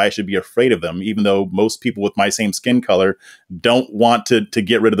police and why I should be afraid of them, even though most people with my same skin color don't want to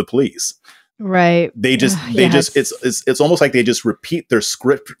get rid of the police. Right. They just it's almost like they just repeat their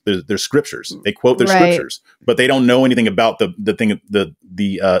scriptures. They quote their scriptures, but they don't know anything about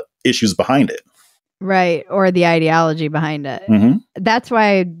the issues behind it. Right. Or the ideology behind it. That's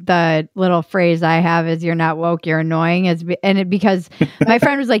why the little phrase I have is "you're not woke, you're annoying." Because my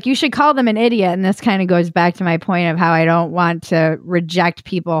friend was like, you should call them an idiot. And this kind of goes back to my point of how I don't want to reject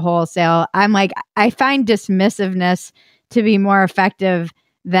people wholesale. I'm like, I find dismissiveness to be more effective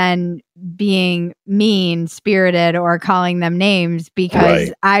than being mean-spirited or calling them names,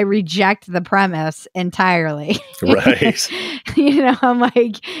 because I reject the premise entirely. Right. I'm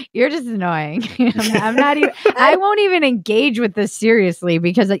like, you're just annoying. I'm not even, I won't even engage with this seriously,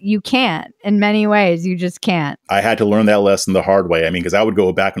 because you can't. In many ways, you just can't. I had to learn that lesson the hard way. I mean, because I would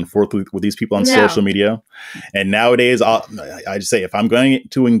go back and forth with these people on social media. And nowadays, I just say, if I'm going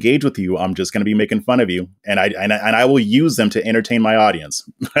to engage with you, I'm just going to be making fun of you. And I will use them to entertain my audience.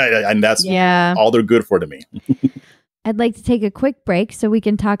 And that's all they're good for to me. I'd like to take a quick break so we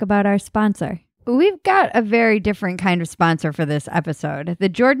can talk about our sponsor. We've got a very different kind of sponsor for this episode, The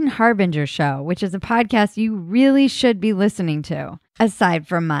Jordan Harbinger Show, which is a podcast you really should be listening to, aside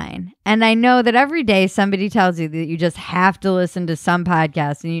from mine. And I know that every day somebody tells you that you just have to listen to some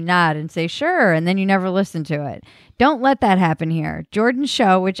podcast, and you nod and say, sure, and then you never listen to it. Don't let that happen here. Jordan's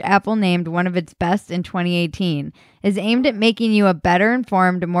show, which Apple named one of its best in 2018, is aimed at making you a better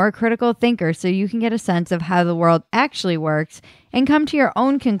informed, more critical thinker so you can get a sense of how the world actually works and come to your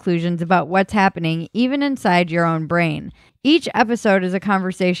own conclusions about what's happening even inside your own brain. Each episode is a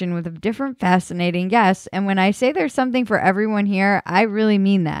conversation with a different fascinating guest, and when I say there's something for everyone here, I really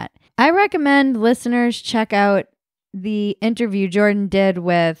mean that. I recommend listeners check out the interview Jordan did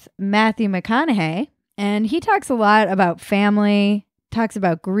with Matthew McConaughey, and he talks a lot about family, talks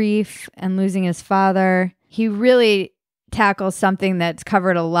about grief and losing his father. He really tackles something that's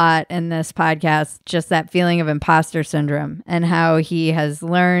covered a lot in this podcast, just that feeling of imposter syndrome and how he has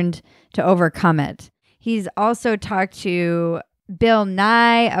learned to overcome it. He's also talked to Bill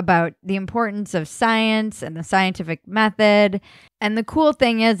Nye about the importance of science and the scientific method. And the cool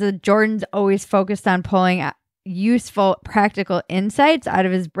thing is that Jordan's always focused on pulling useful, practical insights out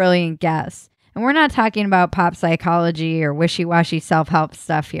of his brilliant guests. And we're not talking about pop psychology or wishy-washy self-help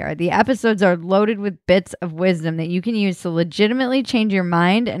stuff here. The episodes are loaded with bits of wisdom that you can use to legitimately change your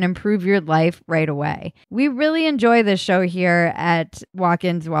mind and improve your life right away. We really enjoy this show here at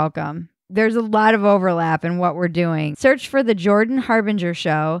Walk-Ins Welcome. There's a lot of overlap in what we're doing. Search for The Jordan Harbinger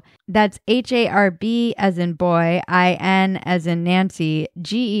Show. That's HARB as in boy, IN as in Nancy,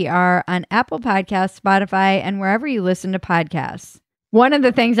 GER on Apple Podcasts, Spotify, and wherever you listen to podcasts. One of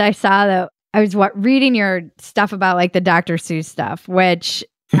the things I saw that I was reading your stuff about, like the Dr. Seuss stuff, which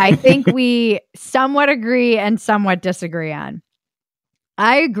I think we somewhat agree and somewhat disagree on.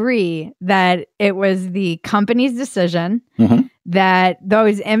 I agree that it was the company's decision, that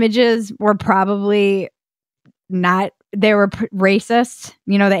those images were probably not, they were racist.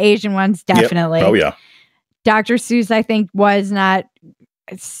 You know, the Asian ones, definitely. Yep. Oh, yeah. Dr. Seuss, I think, was not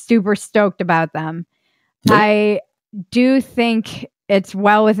super stoked about them. Nope. I do think it's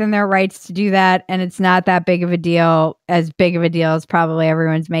well within their rights to do that, and it's not that big of a deal, as big of a deal as probably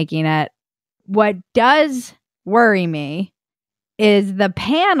everyone's making it. What does worry me is the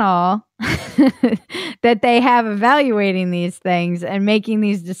panel that they have evaluating these things and making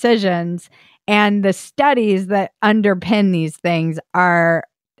these decisions, and the studies that underpin these things are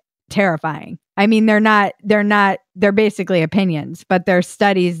terrifying. I mean, they're basically opinions, but they're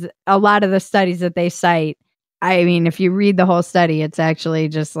studies. A lot of the studies that they cite, I mean, if you read the whole study, it's actually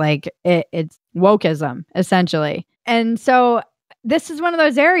just like it's wokeism, essentially. And so this is one of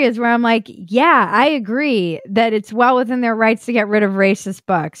those areas where I'm like, yeah, I agree that it's well within their rights to get rid of racist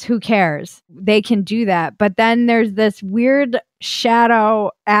books. Who cares? They can do that. But then there's this weird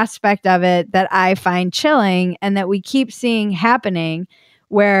shadow aspect of it that I find chilling, and that we keep seeing happening,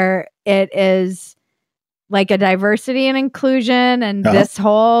 where it is like a diversity and inclusion and this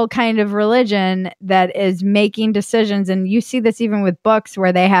whole kind of religion that is making decisions. And you see this even with books,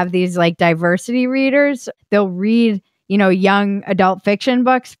 where they have these like diversity readers. They'll read, you know, young adult fiction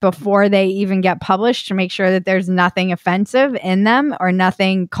books before they even get published to make sure that there's nothing offensive in them or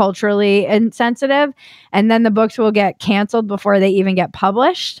nothing culturally insensitive. And then the books will get canceled before they even get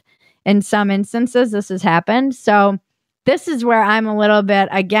published. In some instances, this has happened. So this is where I'm a little bit,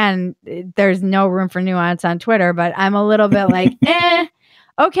 again, there's no room for nuance on Twitter, but I'm a little bit like,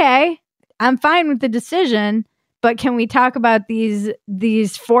 okay, I'm fine with the decision, but can we talk about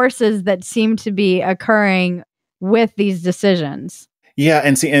these forces that seem to be occurring with these decisions? Yeah,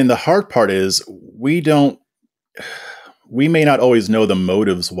 and see, and the hard part is we may not always know the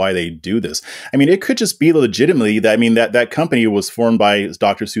motives why they do this. I mean, it could just be legitimately that, I mean, that company was formed by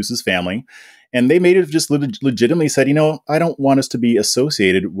Dr. Seuss's family, and they made it just legitimately said, I don't want us to be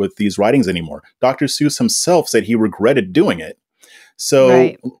associated with these writings anymore. Dr. Seuss himself said he regretted doing it. So,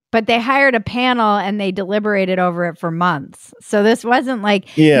 right. But they hired a panel and they deliberated over it for months. So this wasn't like,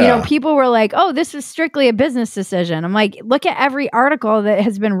 people were like, oh, this is strictly a business decision. I'm like, look at every article that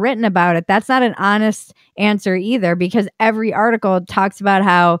has been written about it. That's not an honest answer either, because every article talks about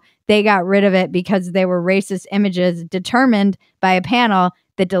how they got rid of it because they were racist images determined by a panel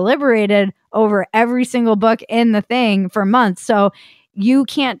that deliberated over every single book in the thing for months. So you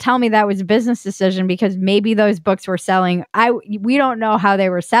can't tell me that was a business decision, because maybe those books were selling. We don't know how they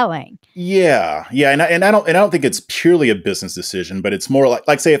were selling. Yeah, and I don't think it's purely a business decision, but it's more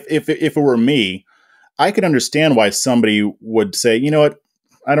like say if it were me, I could understand why somebody would say, you know what,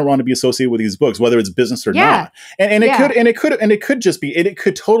 I don't want to be associated with these books, whether it's business or not. And it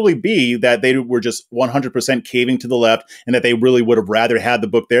could totally be that they were just 100% caving to the left, and that they really would have rather had the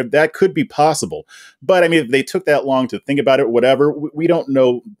book there. That could be possible. But I mean, if they took that long to think about it, whatever, we don't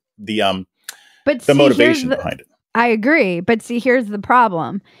know the motivation behind it. I agree. But see, here's the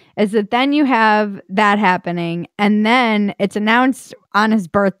problem, is that then you have that happening, and then it's announced on his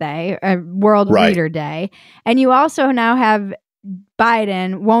birthday, World Reader Day. And you also now have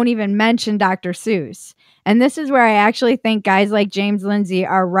Biden won't even mention Dr. Seuss. And this is where I actually think guys like James Lindsay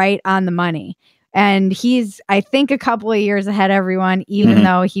are right on the money. And he's, I think, a couple of years ahead of everyone, even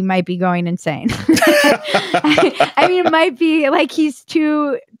though he might be going insane. I mean, it might be like he's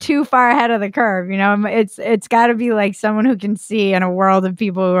too far ahead of the curve. It's got to be like someone who can see in a world of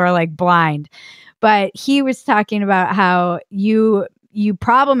people who are like blind. But he was talking about how you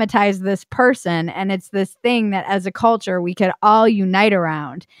problematize this person, and it's this thing that as a culture we could all unite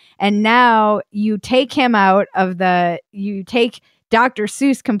around. And now you take him out of you take Dr.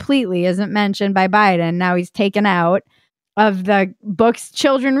 Seuss completely, isn't mentioned by Biden. Now he's taken out of the books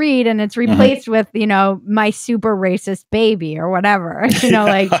children read, and it's replaced with, My Super Racist Baby or whatever,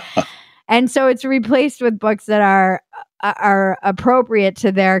 and so it's replaced with books that are appropriate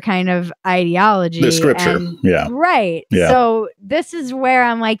to their kind of ideology. The scripture. Right. Yeah. So this is where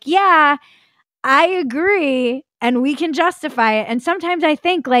I'm like, yeah, I agree. And we can justify it. And sometimes I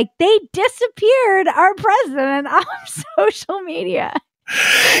think like they disappeared our president off social media.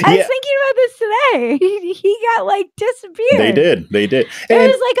 I was thinking about this today. He got like disappeared. They did. It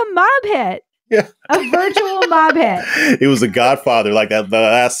was like a mob hit. Yeah. A virtual mob hit. It was The Godfather, like that the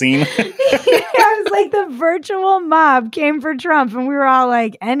last scene. It was like the virtual mob came for Trump, and we were all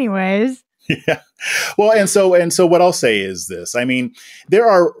like, anyways. Yeah. Well, and so what I'll say is this. I mean, there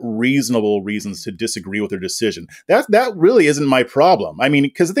are reasonable reasons to disagree with their decision. That really isn't my problem. I mean,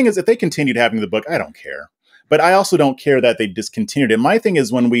 because the thing is, if they continued having the book, I don't care. But I also don't care that they discontinued it. My thing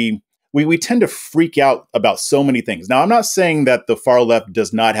is when we tend to freak out about so many things. Now, I'm not saying that the far left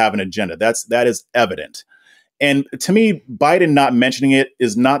does not have an agenda. That is evident. And to me, Biden not mentioning it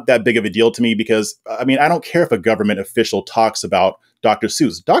is not that big of a deal to me, because, I mean, I don't care if a government official talks about Dr.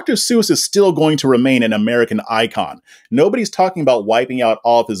 Seuss. Dr. Seuss is still going to remain an American icon. Nobody's talking about wiping out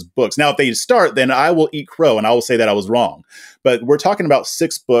all of his books. Now, if they start, then I will eat crow and I will say that I was wrong. But we're talking about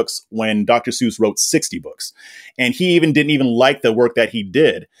 6 books when Dr. Seuss wrote 60 books. And he didn't even like the work that he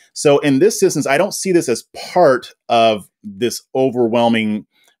did. So in this instance, I don't see this as part of this overwhelming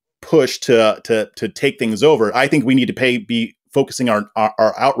push to take things over. I think we need to be focusing our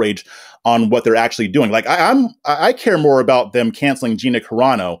outrage on what they're actually doing. Like I care more about them canceling Gina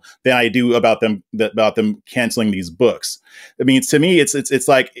Carano than I do about them canceling these books. I mean, to me, it's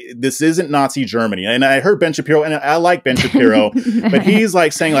like, this isn't Nazi Germany. And I heard Ben Shapiro, and I like Ben Shapiro, but he's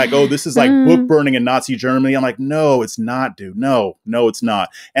like saying like, oh, this is like book burning in Nazi Germany. I'm like, no, it's not, dude. No, it's not.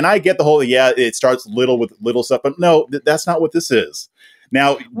 And I get the whole, it starts little with little stuff, but no, that's not what this is.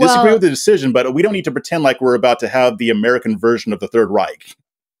 Now, disagree with the decision, but we don't need to pretend like we're about to have the American version of the Third Reich.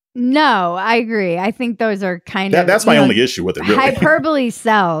 No, I agree. I think those are kind of... That's my only issue with it, really. Hyperbole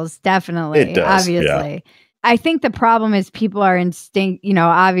sells, definitely. It does, obviously. Yeah. I think the problem is people are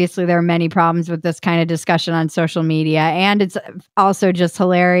obviously there are many problems with this kind of discussion on social media, and it's also just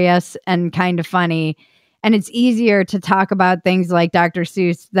hilarious and kind of funny. And it's easier to talk about things like Dr.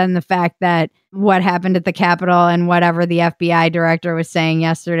 Seuss than the fact that what happened at the Capitol and whatever the FBI director was saying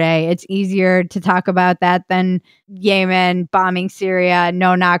yesterday. It's easier to talk about that than Yemen, bombing Syria,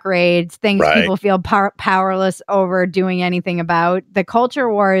 no-knock raids, things people feel powerless over doing anything about. The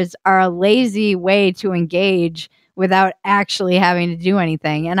culture wars are a lazy way to engage without actually having to do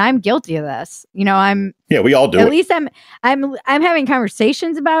anything. And I'm guilty of this. You know, we all do. At least I'm having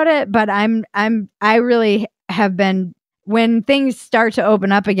conversations about it, but I really have been, when things start to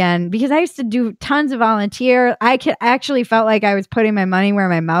open up again, because I used to do tons of volunteer. I actually felt like I was putting my money where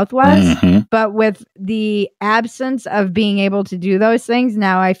my mouth was. But with the absence of being able to do those things,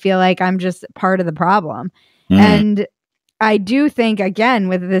 now I feel like I'm just part of the problem. And I do think, again,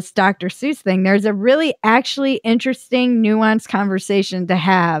 with this Dr. Seuss thing, there's a really actually interesting, nuanced conversation to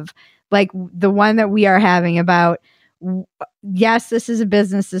have, like the one that we are having about, yes, this is a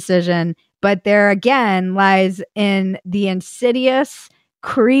business decision, but there again lies in the insidious,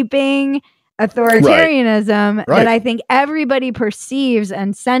 creeping authoritarianism that I think everybody perceives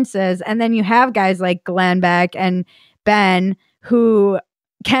and senses. And then you have guys like Glenn Beck and Ben who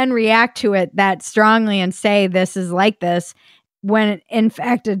can react to it that strongly and say this is like this, when in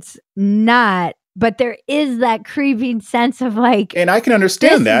fact it's not. But there is that creeping sense of like, and I can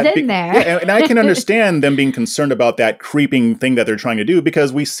understand that. In there. Yeah, and I can understand them being concerned about that creeping thing that they're trying to do,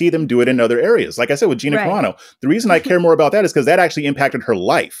 because we see them do it in other areas. Like I said with Gina Carano, the reason I care more about that is because that actually impacted her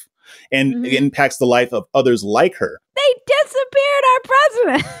life, and it impacts the life of others like her. They disappeared our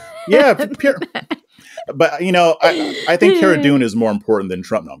president. Yeah. But, you know, I think Cara Dune is more important than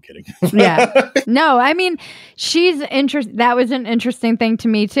Trump. No, I'm kidding. Yeah. No, I mean, she's that was an interesting thing to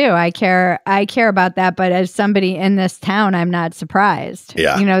me, too. I care about that. But as somebody in this town, I'm not surprised.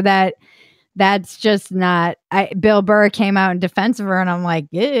 Yeah. You know, that's just not. Bill Burr came out in defense of her, and I'm like,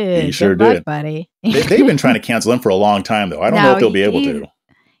 yeah, he sure good luck, did, buddy. They've been trying to cancel him for a long time, though. I don't know if they'll be able to.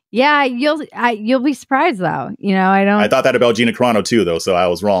 Yeah, you'll be surprised, though. You know, I thought that about Gina Carano, too, though, so I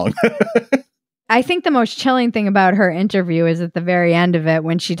was wrong. I think the most chilling thing about her interview is at the very end of it,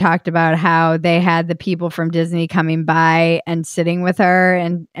 when she talked about how they had the people from Disney coming by and sitting with her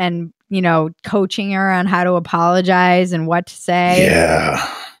and you know, coaching her on how to apologize and what to say.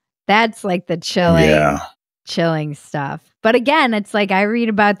 Yeah. That's like the chilling stuff. But again, it's like I read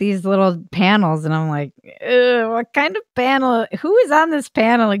about these little panels and I'm like, what kind of panel? Who is on this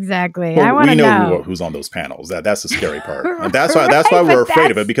panel exactly? Well, I want to know who's on those panels. That's the scary part. That's why we're afraid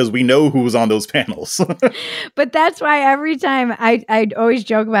of it, because we know who's on those panels. But that's why every time I always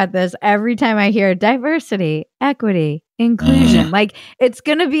joke about this, every time I hear diversity, equity, inclusion, like it's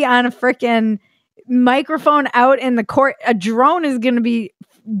going to be on a freaking microphone out in the court. A drone is going to be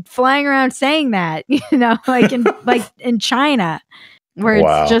flying around saying that, you know, like in China, where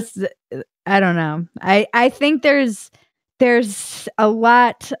it's just, I don't know. I think there's a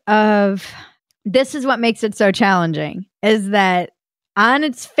lot of, this is what makes it so challenging, is that on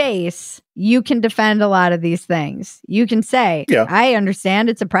its face, you can defend a lot of these things. You can say, I understand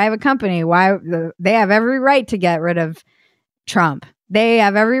it's a private company. Why they have every right to get rid of Trump. They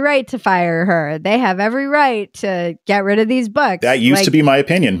have every right to fire her. They have every right to get rid of these books. That used to be my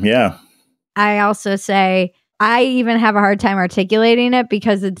opinion. Yeah. I also say I even have a hard time articulating it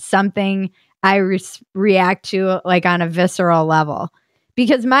because it's something I react to like on a visceral level.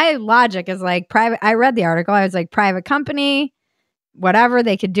 Because my logic is like private. I read the article. I was like, private company, whatever,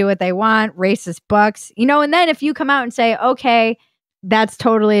 they could do what they want, racist books, you know, and then if you come out and say, okay, that's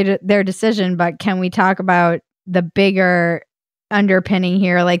totally their decision, but can we talk about the bigger underpinning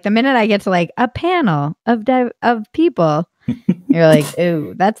here? Like the minute I get to like a panel of people, you're like,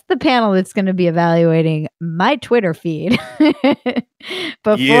 ooh, that's the panel that's going to be evaluating my Twitter feed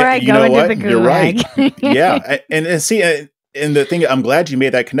before I go into the gulag. You're right. Yeah. And see, and the thing, I'm glad you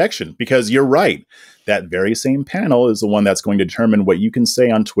made that connection, because you're right. That very same panel is the one that's going to determine what you can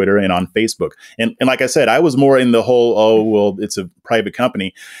say on Twitter and on Facebook. And like I said, I was more in the whole, oh, well, it's a private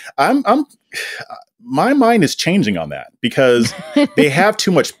company. My mind is changing on that, because they have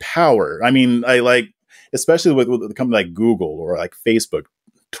too much power. I mean, especially with a company like Google or like Facebook,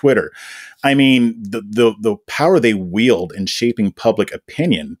 Twitter. I mean, the power they wield in shaping public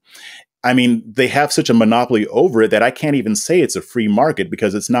opinion. I mean, they have such a monopoly over it that I can't even say it's a free market,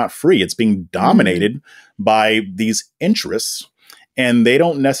 because it's not free. It's being dominated by these interests, and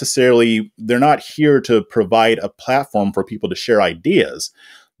they're not here to provide a platform for people to share ideas.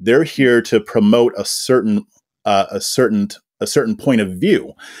 They're here to promote a certain point of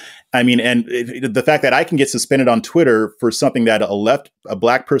view. I mean, and the fact that I can get suspended on Twitter for something that a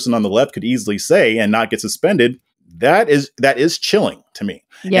Black person on the left could easily say and not get suspended, that is chilling to me.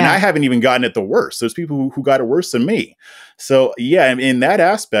 Yeah. And I haven't even gotten it the worst. There's people who got it worse than me. So yeah, in that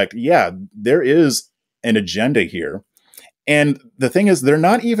aspect, yeah, there is an agenda here. And the thing is, they're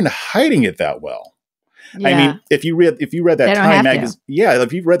not even hiding it that well. Yeah. I mean, if you read that Time magazine,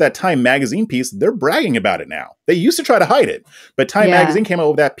 if you've read that Time magazine piece, they're bragging about it now. They used to try to hide it, but Time magazine came out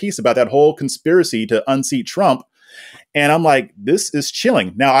with that piece about that whole conspiracy to unseat Trump. And I'm like, this is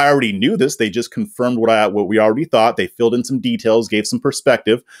chilling. Now, I already knew this. They just confirmed what we already thought. They filled in some details, gave some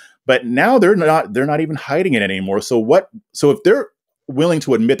perspective, but now they're not even hiding it anymore. So if they're willing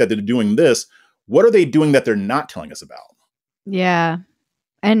to admit that they're doing this, what are they doing that they're not telling us about? Yeah.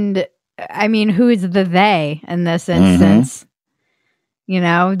 And I mean, who is the they in this instance? You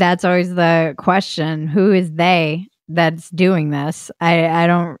know, that's always the question. Who is they that's doing this? I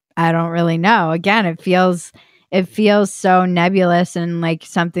don't really know. Again, it feels so nebulous and like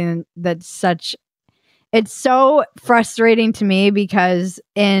something that's it's so frustrating to me, because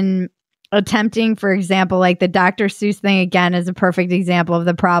in attempting, for example, like the Dr. Seuss thing again is a perfect example of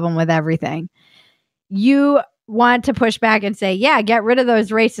the problem with everything. You want to push back and say, yeah, get rid of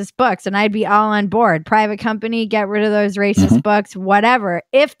those racist books, and I'd be all on board. Private company, get rid of those racist books, whatever.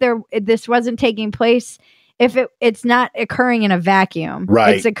 If this wasn't taking place, if it's not occurring in a vacuum,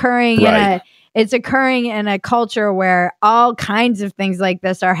 right? It's occurring in a culture where all kinds of things like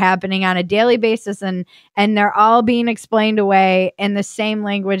this are happening on a daily basis, and they're all being explained away in the same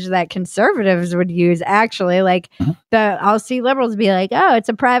language that conservatives would use. Actually, like I'll see liberals be like, "Oh, it's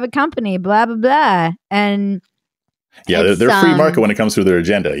a private company, blah blah blah," and yeah, they're free market when it comes to their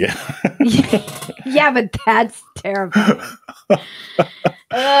agenda. Yeah, yeah, but that's terrible.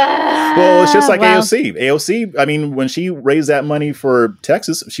 Well, it's just like AOC. AOC, I mean, when she raised that money for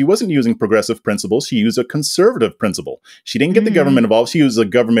Texas, she wasn't using progressive principles. She used a conservative principle. She didn't get the government involved. She was a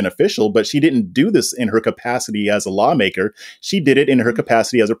government official, but she didn't do this in her capacity as a lawmaker. She did it in her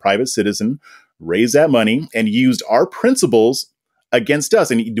capacity as a private citizen, raised that money, and used our principles against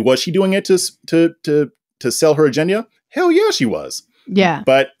us. And was she doing it to sell her agenda? Hell yeah, she was. Yeah.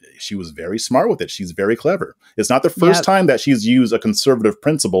 But she was very smart with it. She's very clever. It's not the first time that she's used a conservative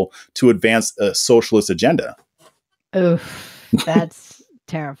principle to advance a socialist agenda. Oof, that's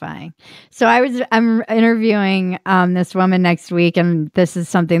terrifying. So I'm interviewing this woman next week, and this is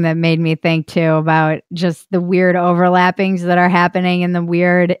something that made me think too about just the weird overlappings that are happening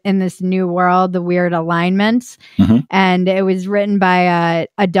in this new world, the weird alignments. And it was written by a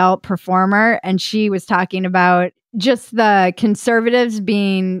adult performer, and she was talking about just the conservatives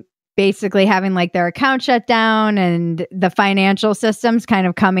basically having like their account shut down, and the financial systems kind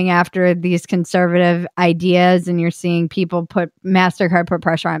of coming after these conservative ideas. And you're seeing people MasterCard put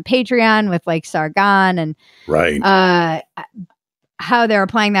pressure on Patreon with like Sargon, and how they're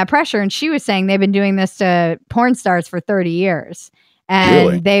applying that pressure. And she was saying they've been doing this to porn stars for 30 years.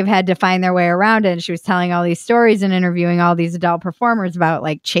 And they've had to find their way around it. And she was telling all these stories and interviewing all these adult performers about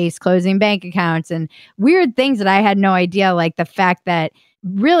like Chase closing bank accounts and weird things that I had no idea. Like the fact that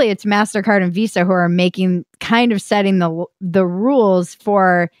really it's MasterCard and Visa who are setting the rules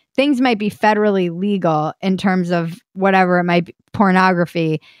for things might be federally legal in terms of whatever it might be,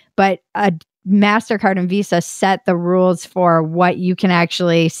 pornography. But MasterCard and Visa set the rules for what you can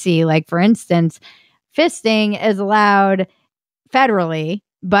actually see. Like, for instance, fisting is allowed federally,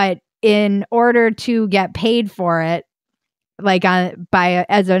 but in order to get paid for it, like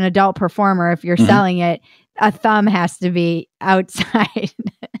as an adult performer, if you're selling it, a thumb has to be outside.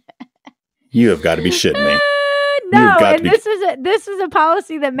 You have got to be shitting me. No, and this is a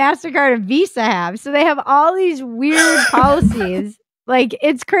policy that MasterCard and Visa have. So they have all these weird policies. Like,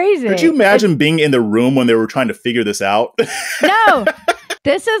 it's crazy. Could you imagine being in the room when they were trying to figure this out? No.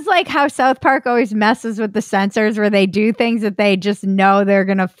 This is like how South Park always messes with the censors, where they do things that they just know they're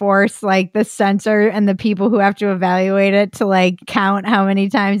going to force like the censor and the people who have to evaluate it to like count how many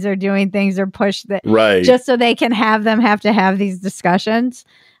times they're doing things or push that, right, just so they can have to have these discussions.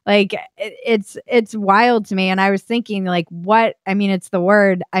 Like it's wild to me. And I was thinking like, it's the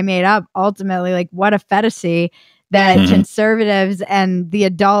word I made up ultimately, like what a Phetasy that conservatives and the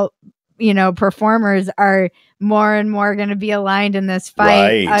adult, performers are more and more going to be aligned in this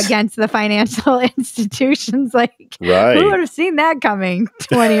fight against the financial institutions. Like, who would have seen that coming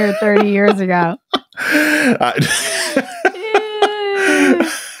 20 or 30 years ago?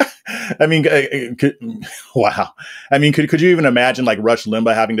 I mean, wow. I mean, could you even imagine like Rush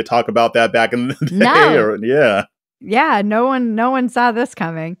Limbaugh having to talk about that back in the day? No. Yeah. No one saw this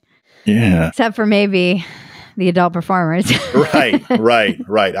coming. Yeah. Except for maybe the adult performers. Right.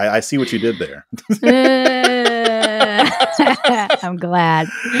 I see what you did there. I I'm glad.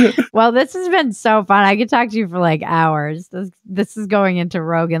 Well, this has been so fun. I could talk to you for like hours. This is going into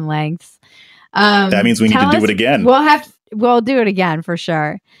Rogan lengths. That means we need to do it again. We'll do it again for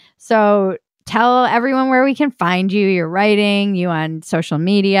sure. So tell everyone where we can find you, your writing, you on social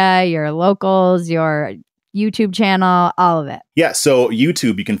media, your locals, your YouTube channel, all of it. Yeah, so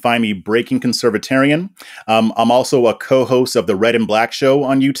YouTube, you can find me Breaking Conservatarian. I'm also a co-host of the Red and Black Show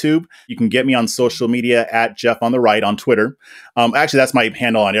on YouTube. You can get me on social media at Jeff on the Right on Twitter. Actually, that's my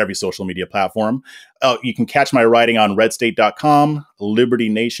handle on every social media platform. You can catch my writing on redstate.com,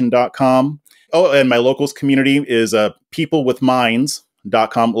 libertynation.com. Oh, and my locals community is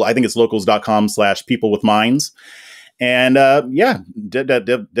peoplewithminds.com. Well, I think it's locals.com/peoplewithminds. And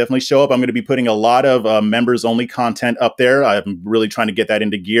definitely show up. I'm going to be putting a lot of members only content up there. I'm really trying to get that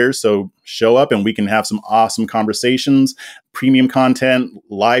into gear. So show up and we can have some awesome conversations, premium content,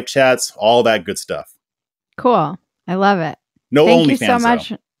 live chats, all that good stuff. Cool. I love it. No Thank you OnlyFans, so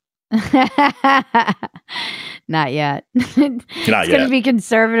much. Not yet. It's going to be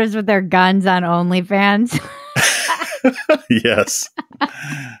conservatives with their guns on OnlyFans. Yes.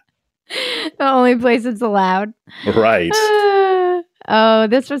 The only place it's allowed. Right. Oh,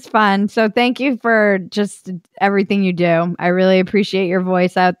 this was fun. So thank you for just everything you do. I really appreciate your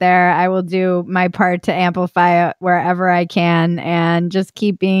voice out there. I will do my part to amplify it wherever I can and just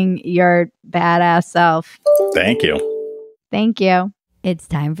keep being your badass self. Thank you. Thank you. It's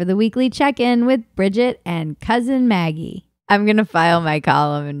time for the weekly check-in with Bridget and cousin Maggie. I'm going to file my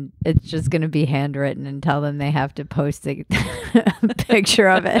column and it's just going to be handwritten and tell them they have to post a picture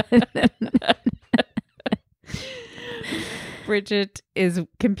of it. Bridget is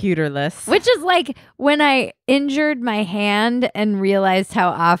computerless. Which is like when I injured my hand and realized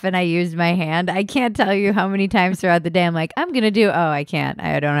how often I used my hand. I can't tell you how many times throughout the day I'm like, I'm going to do, oh, I can't.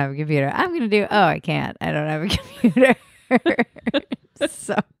 I don't have a computer. I'm going to do, oh, I can't. I don't have a computer.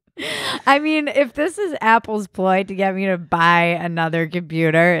 So... I mean, if this is Apple's ploy to get me to buy another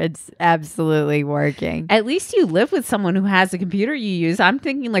computer, it's absolutely working. At least you live with someone who has a computer you use. I'm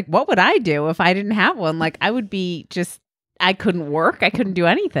thinking, like, what would I do if I didn't have one? Like, I would be I couldn't work. I couldn't do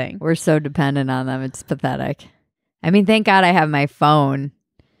anything. We're so dependent on them. It's pathetic. I mean, thank God I have my phone.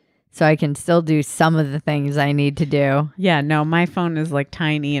 So I can still do some of the things I need to do. Yeah, no, my phone is like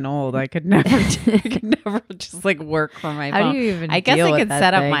tiny and old. I could never just like work from my phone. How do you even I guess deal I with could that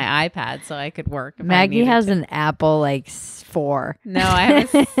set thing? up my iPad so I could work. If Maggie I has to. an Apple like 4. No, I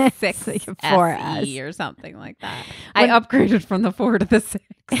have a 6 like a 4S 4S. or something like that. I upgraded from the 4 to the 6.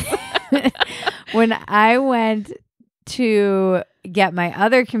 When I went to get my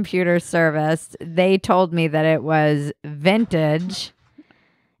other computer serviced, they told me that it was vintage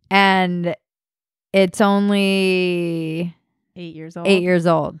and it's only 8 years old. 8 years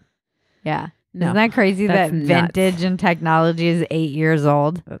old. Yeah. No, Isn't that crazy that nuts. vintage and technology is 8 years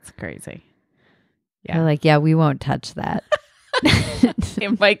old? That's crazy. Yeah. They're like, yeah, we won't touch that.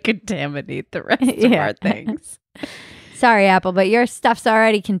 It might contaminate the rest of our things. Sorry, Apple, but your stuff's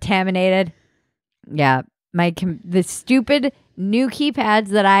already contaminated. Yeah. The stupid new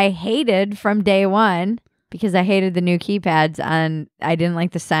keypads that I hated from day one. Because I hated the new keypads I didn't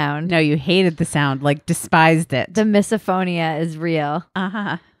like the sound. No, you hated the sound, like despised it. The misophonia is real.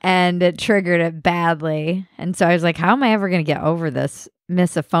 Uh-huh. And it triggered it badly. And so I was like, how am I ever going to get over this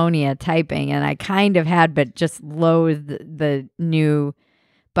misophonia typing? And I kind of had, but just loathed the new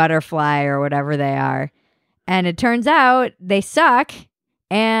Butterfly or whatever they are. And it turns out they suck.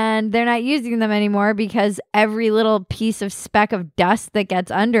 And they're not using them anymore because every little piece of speck of dust that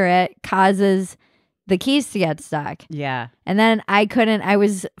gets under it causes the keys to get stuck. Yeah. And then I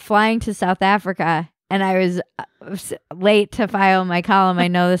was flying to South Africa and I was late to file my column. I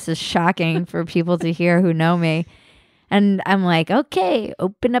know this is shocking for people to hear who know me. And I'm like, okay,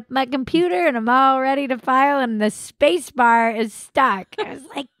 open up my computer and I'm all ready to file. And the space bar is stuck. I was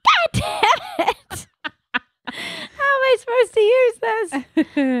like, God damn it. How am I supposed to use this?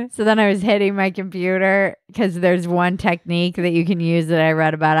 So then I was hitting my computer because there's one technique that you can use that I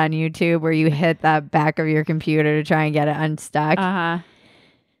read about on YouTube where you hit the back of your computer to try and get it unstuck. Uh-huh.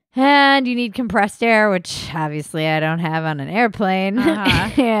 And you need compressed air, which obviously I don't have on an airplane.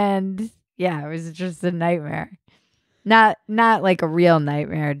 Uh-huh. And yeah, it was just a nightmare. Not like a real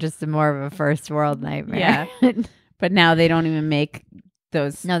nightmare, just more of a first world nightmare. Yeah. But now they don't even make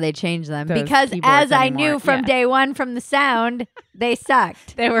those. No, they changed them those because keyboards as I anymore. knew from day one from the sound, they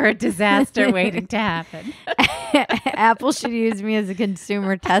sucked. They were a disaster waiting to happen. Apple should use me as a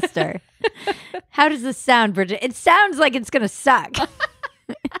consumer tester. How does this sound, Bridget? It sounds like it's going to suck.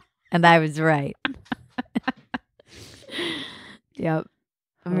 And I was right. Yep.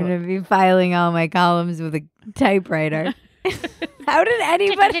 I'm going to be filing all my columns with a typewriter. How did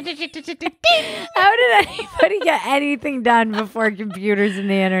anybody get anything done before computers and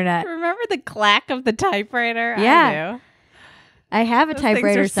the internet? Remember the clack of the typewriter? Yeah. I have a Those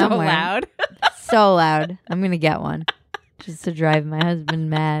typewriter things are somewhere. So loud. So loud. I'm going to get one just to drive my husband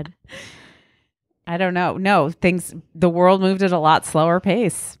mad. I don't know. No, the world moved at a lot slower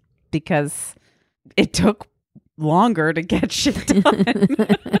pace because it took longer to get shit done.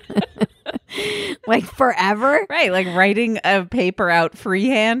 Like forever? Right, like writing a paper out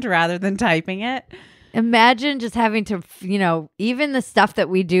freehand rather than typing it. Imagine just having to, even the stuff that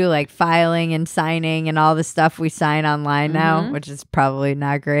we do, like filing and signing and all the stuff we sign online now, which is probably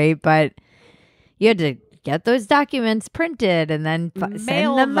not great, but you had to get those documents printed and then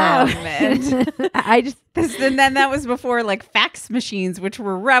send them out. And then that was before like fax machines, which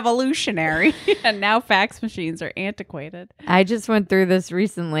were revolutionary. And now fax machines are antiquated. I just went through this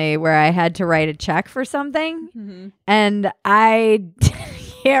recently where I had to write a check for something. And I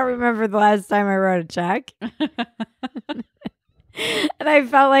can't remember the last time I wrote a check. And I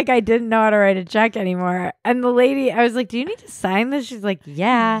felt like I didn't know how to write a check anymore. And the lady, I was like, do you need to sign this? She's like,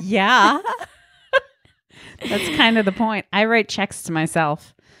 yeah. Yeah. That's kind of the point. I write checks to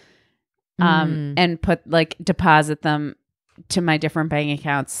myself and deposit them to my different bank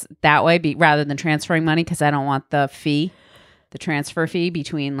accounts that way rather than transferring money because I don't want the transfer fee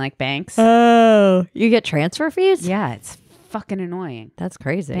between like banks. Oh, you get transfer fees? Yeah, it's fucking annoying. That's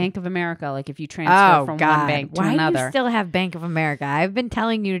crazy. Bank of America, like if you transfer from one bank to another. Why do you still have Bank of America? I've been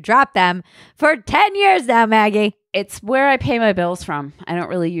telling you to drop them for 10 years now, Maggie. It's where I pay my bills from. I don't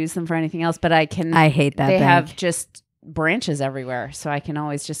really use them for anything else, but I hate that they bank. have just branches everywhere, so I can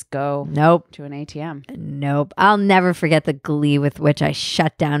always just go to an ATM. Nope. I'll never forget the glee with which I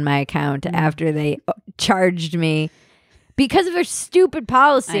shut down my account after they charged me because of their stupid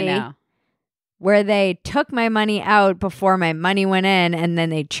policy. I know. Where they took my money out before my money went in and then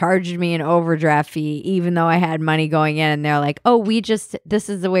they charged me an overdraft fee even though I had money going in, and they're like, oh, this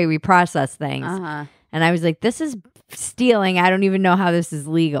is the way we process things. And I was like, this is stealing. I don't even know how this is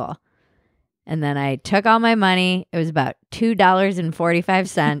legal. And then I took all my money. It was about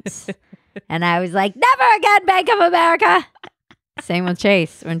 $2.45. And I was like, never again, Bank of America. Same with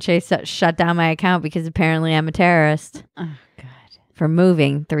Chase. When Chase shut down my account because apparently I'm a terrorist. Oh, God. For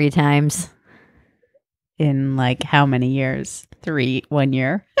moving 3 times. In like how many years? 1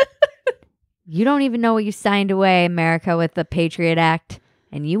 year. You don't even know what you signed away, America, with the Patriot Act.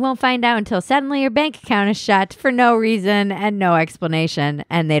 And you won't find out until suddenly your bank account is shut for no reason and no explanation.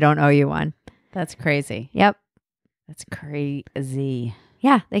 And they don't owe you one. That's crazy. Yep. That's crazy.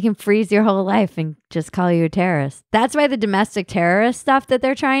 Yeah, they can freeze your whole life and just call you a terrorist. That's why the domestic terrorist stuff that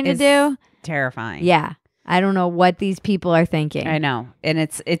they're trying to do. Terrifying. Yeah. I don't know what these people are thinking. I know. And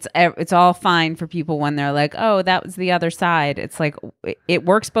it's all fine for people when they're like, oh, that was the other side. It's like, it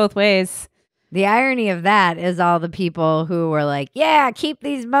works both ways. The irony of that is all the people who were like, yeah, keep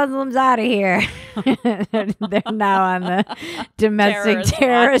these Muslims out of here. They're now on the domestic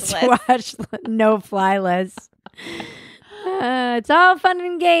terrorist watch no-fly list. It's all fun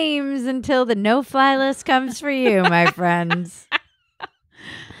and games until the no-fly list comes for you, my friends.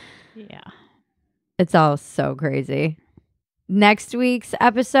 Yeah. It's all so crazy. Next week's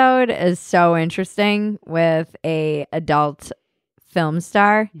episode is so interesting with a adult film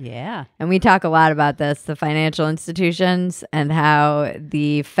star. Yeah. And we talk a lot about this, the financial institutions and how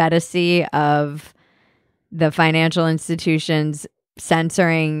the Phetasy of the financial institutions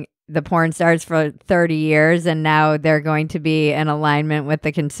censoring the porn stars for 30 years. And now they're going to be in alignment with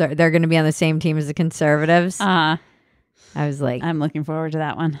they're going to be on the same team as the conservatives. I was like, I'm looking forward to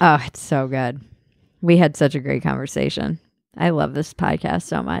that one. Oh, it's so good. We had such a great conversation. I love this podcast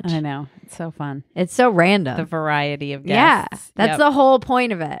so much. I know. It's so fun. It's so random. The variety of guests. Yeah. That's Yep. the whole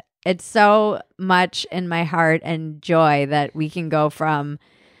point of it. It's so much in my heart and joy that we can go from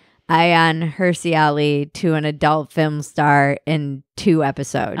Ayaan Hirsi Ali to an adult film star in 2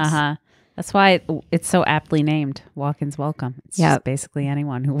 episodes. That's why it's so aptly named Walk-ins Welcome. It's just basically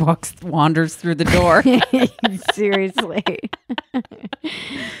anyone who wanders through the door. Seriously.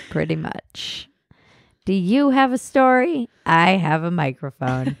 Pretty much. Do you have a story? I have a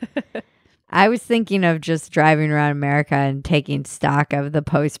microphone. I was thinking of just driving around America and taking stock of the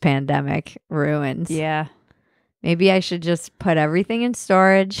post-pandemic ruins. Yeah. Maybe I should just put everything in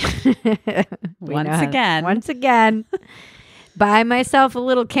storage. Once again. Buy myself a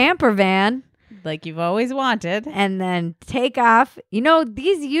little camper van. Like you've always wanted. And then take off. You know,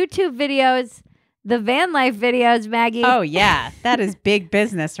 these YouTube videos, the van life videos, Maggie. Oh, yeah. That is big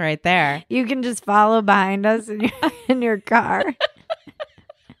business right there. You can just follow behind us in your car.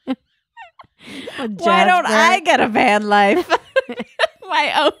 Why don't I get a van life?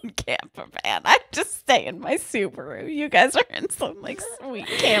 my own camper van. I just stay in my Subaru. You guys are in some like sweet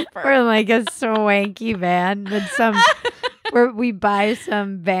camper. Or like a swanky van with where we buy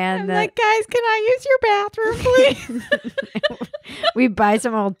some van I'm like, guys, can I use your bathroom, please? We buy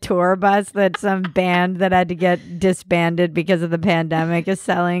some old tour bus that some band that had to get disbanded because of the pandemic is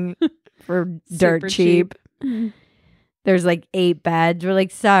selling for dirt Super cheap. There's like 8 beds. We're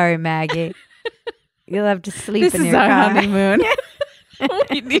like, sorry, Maggie. You'll have to sleep This in is your our car. honeymoon.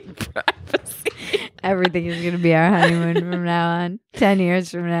 We need privacy. Everything is going to be our honeymoon from now on. 10 years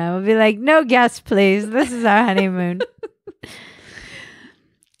from now. We'll be like, no guests, please. This is our honeymoon.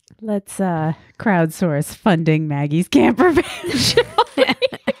 Let's crowdsource funding Maggie's camper van.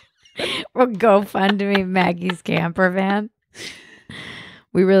 We'll go GoFundMe Maggie's camper van.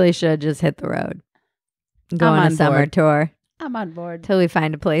 We really should just hit the road. Go I'm on a on summer board. tour I'm on board. till we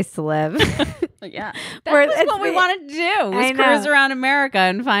find a place to live. Yeah. Where That's what we wanted to do. Was cruise around America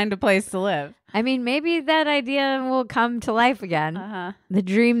and find a place to live. I mean, maybe that idea will come to life again. Uh-huh. The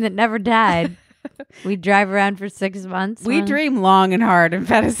dream that never died. We drive around for 6 months. We dream long and hard in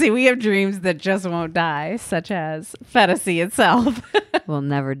Phetasy. We have dreams that just won't die, such as Phetasy itself. We'll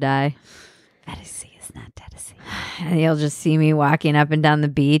never die. Phetasy is not Phetasy. And you'll just see me walking up and down the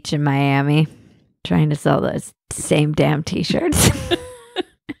beach in Miami trying to sell those same damn t-shirts.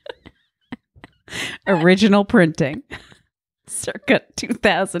 Original printing. Circa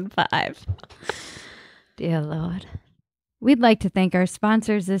 2005. Dear Lord. We'd like to thank our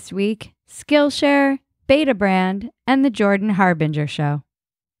sponsors this week, Skillshare, Beta Brand, and The Jordan Harbinger Show.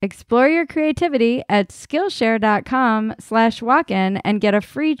 Explore your creativity at Skillshare.com/walk-in and get a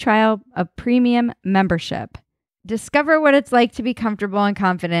free trial of premium membership. Discover what it's like to be comfortable and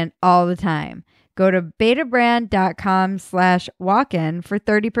confident all the time. Go to betabrand.com/walk-in for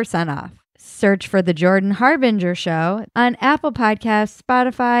 30% off. Search for The Jordan Harbinger Show on Apple Podcasts,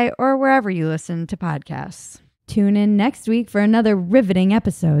 Spotify, or wherever you listen to podcasts. Tune in next week for another riveting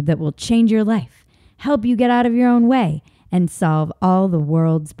episode that will change your life, help you get out of your own way, and solve all the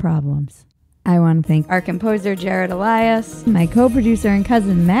world's problems. I want to thank our composer, Jared Elias, my co-producer and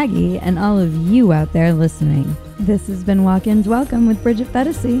cousin, Maggie, and all of you out there listening. This has been Walk-In's Welcome with Bridget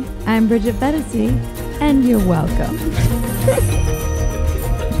Phetasy. I'm Bridget Phetasy, and you're welcome.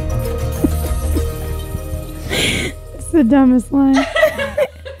 It's the dumbest line.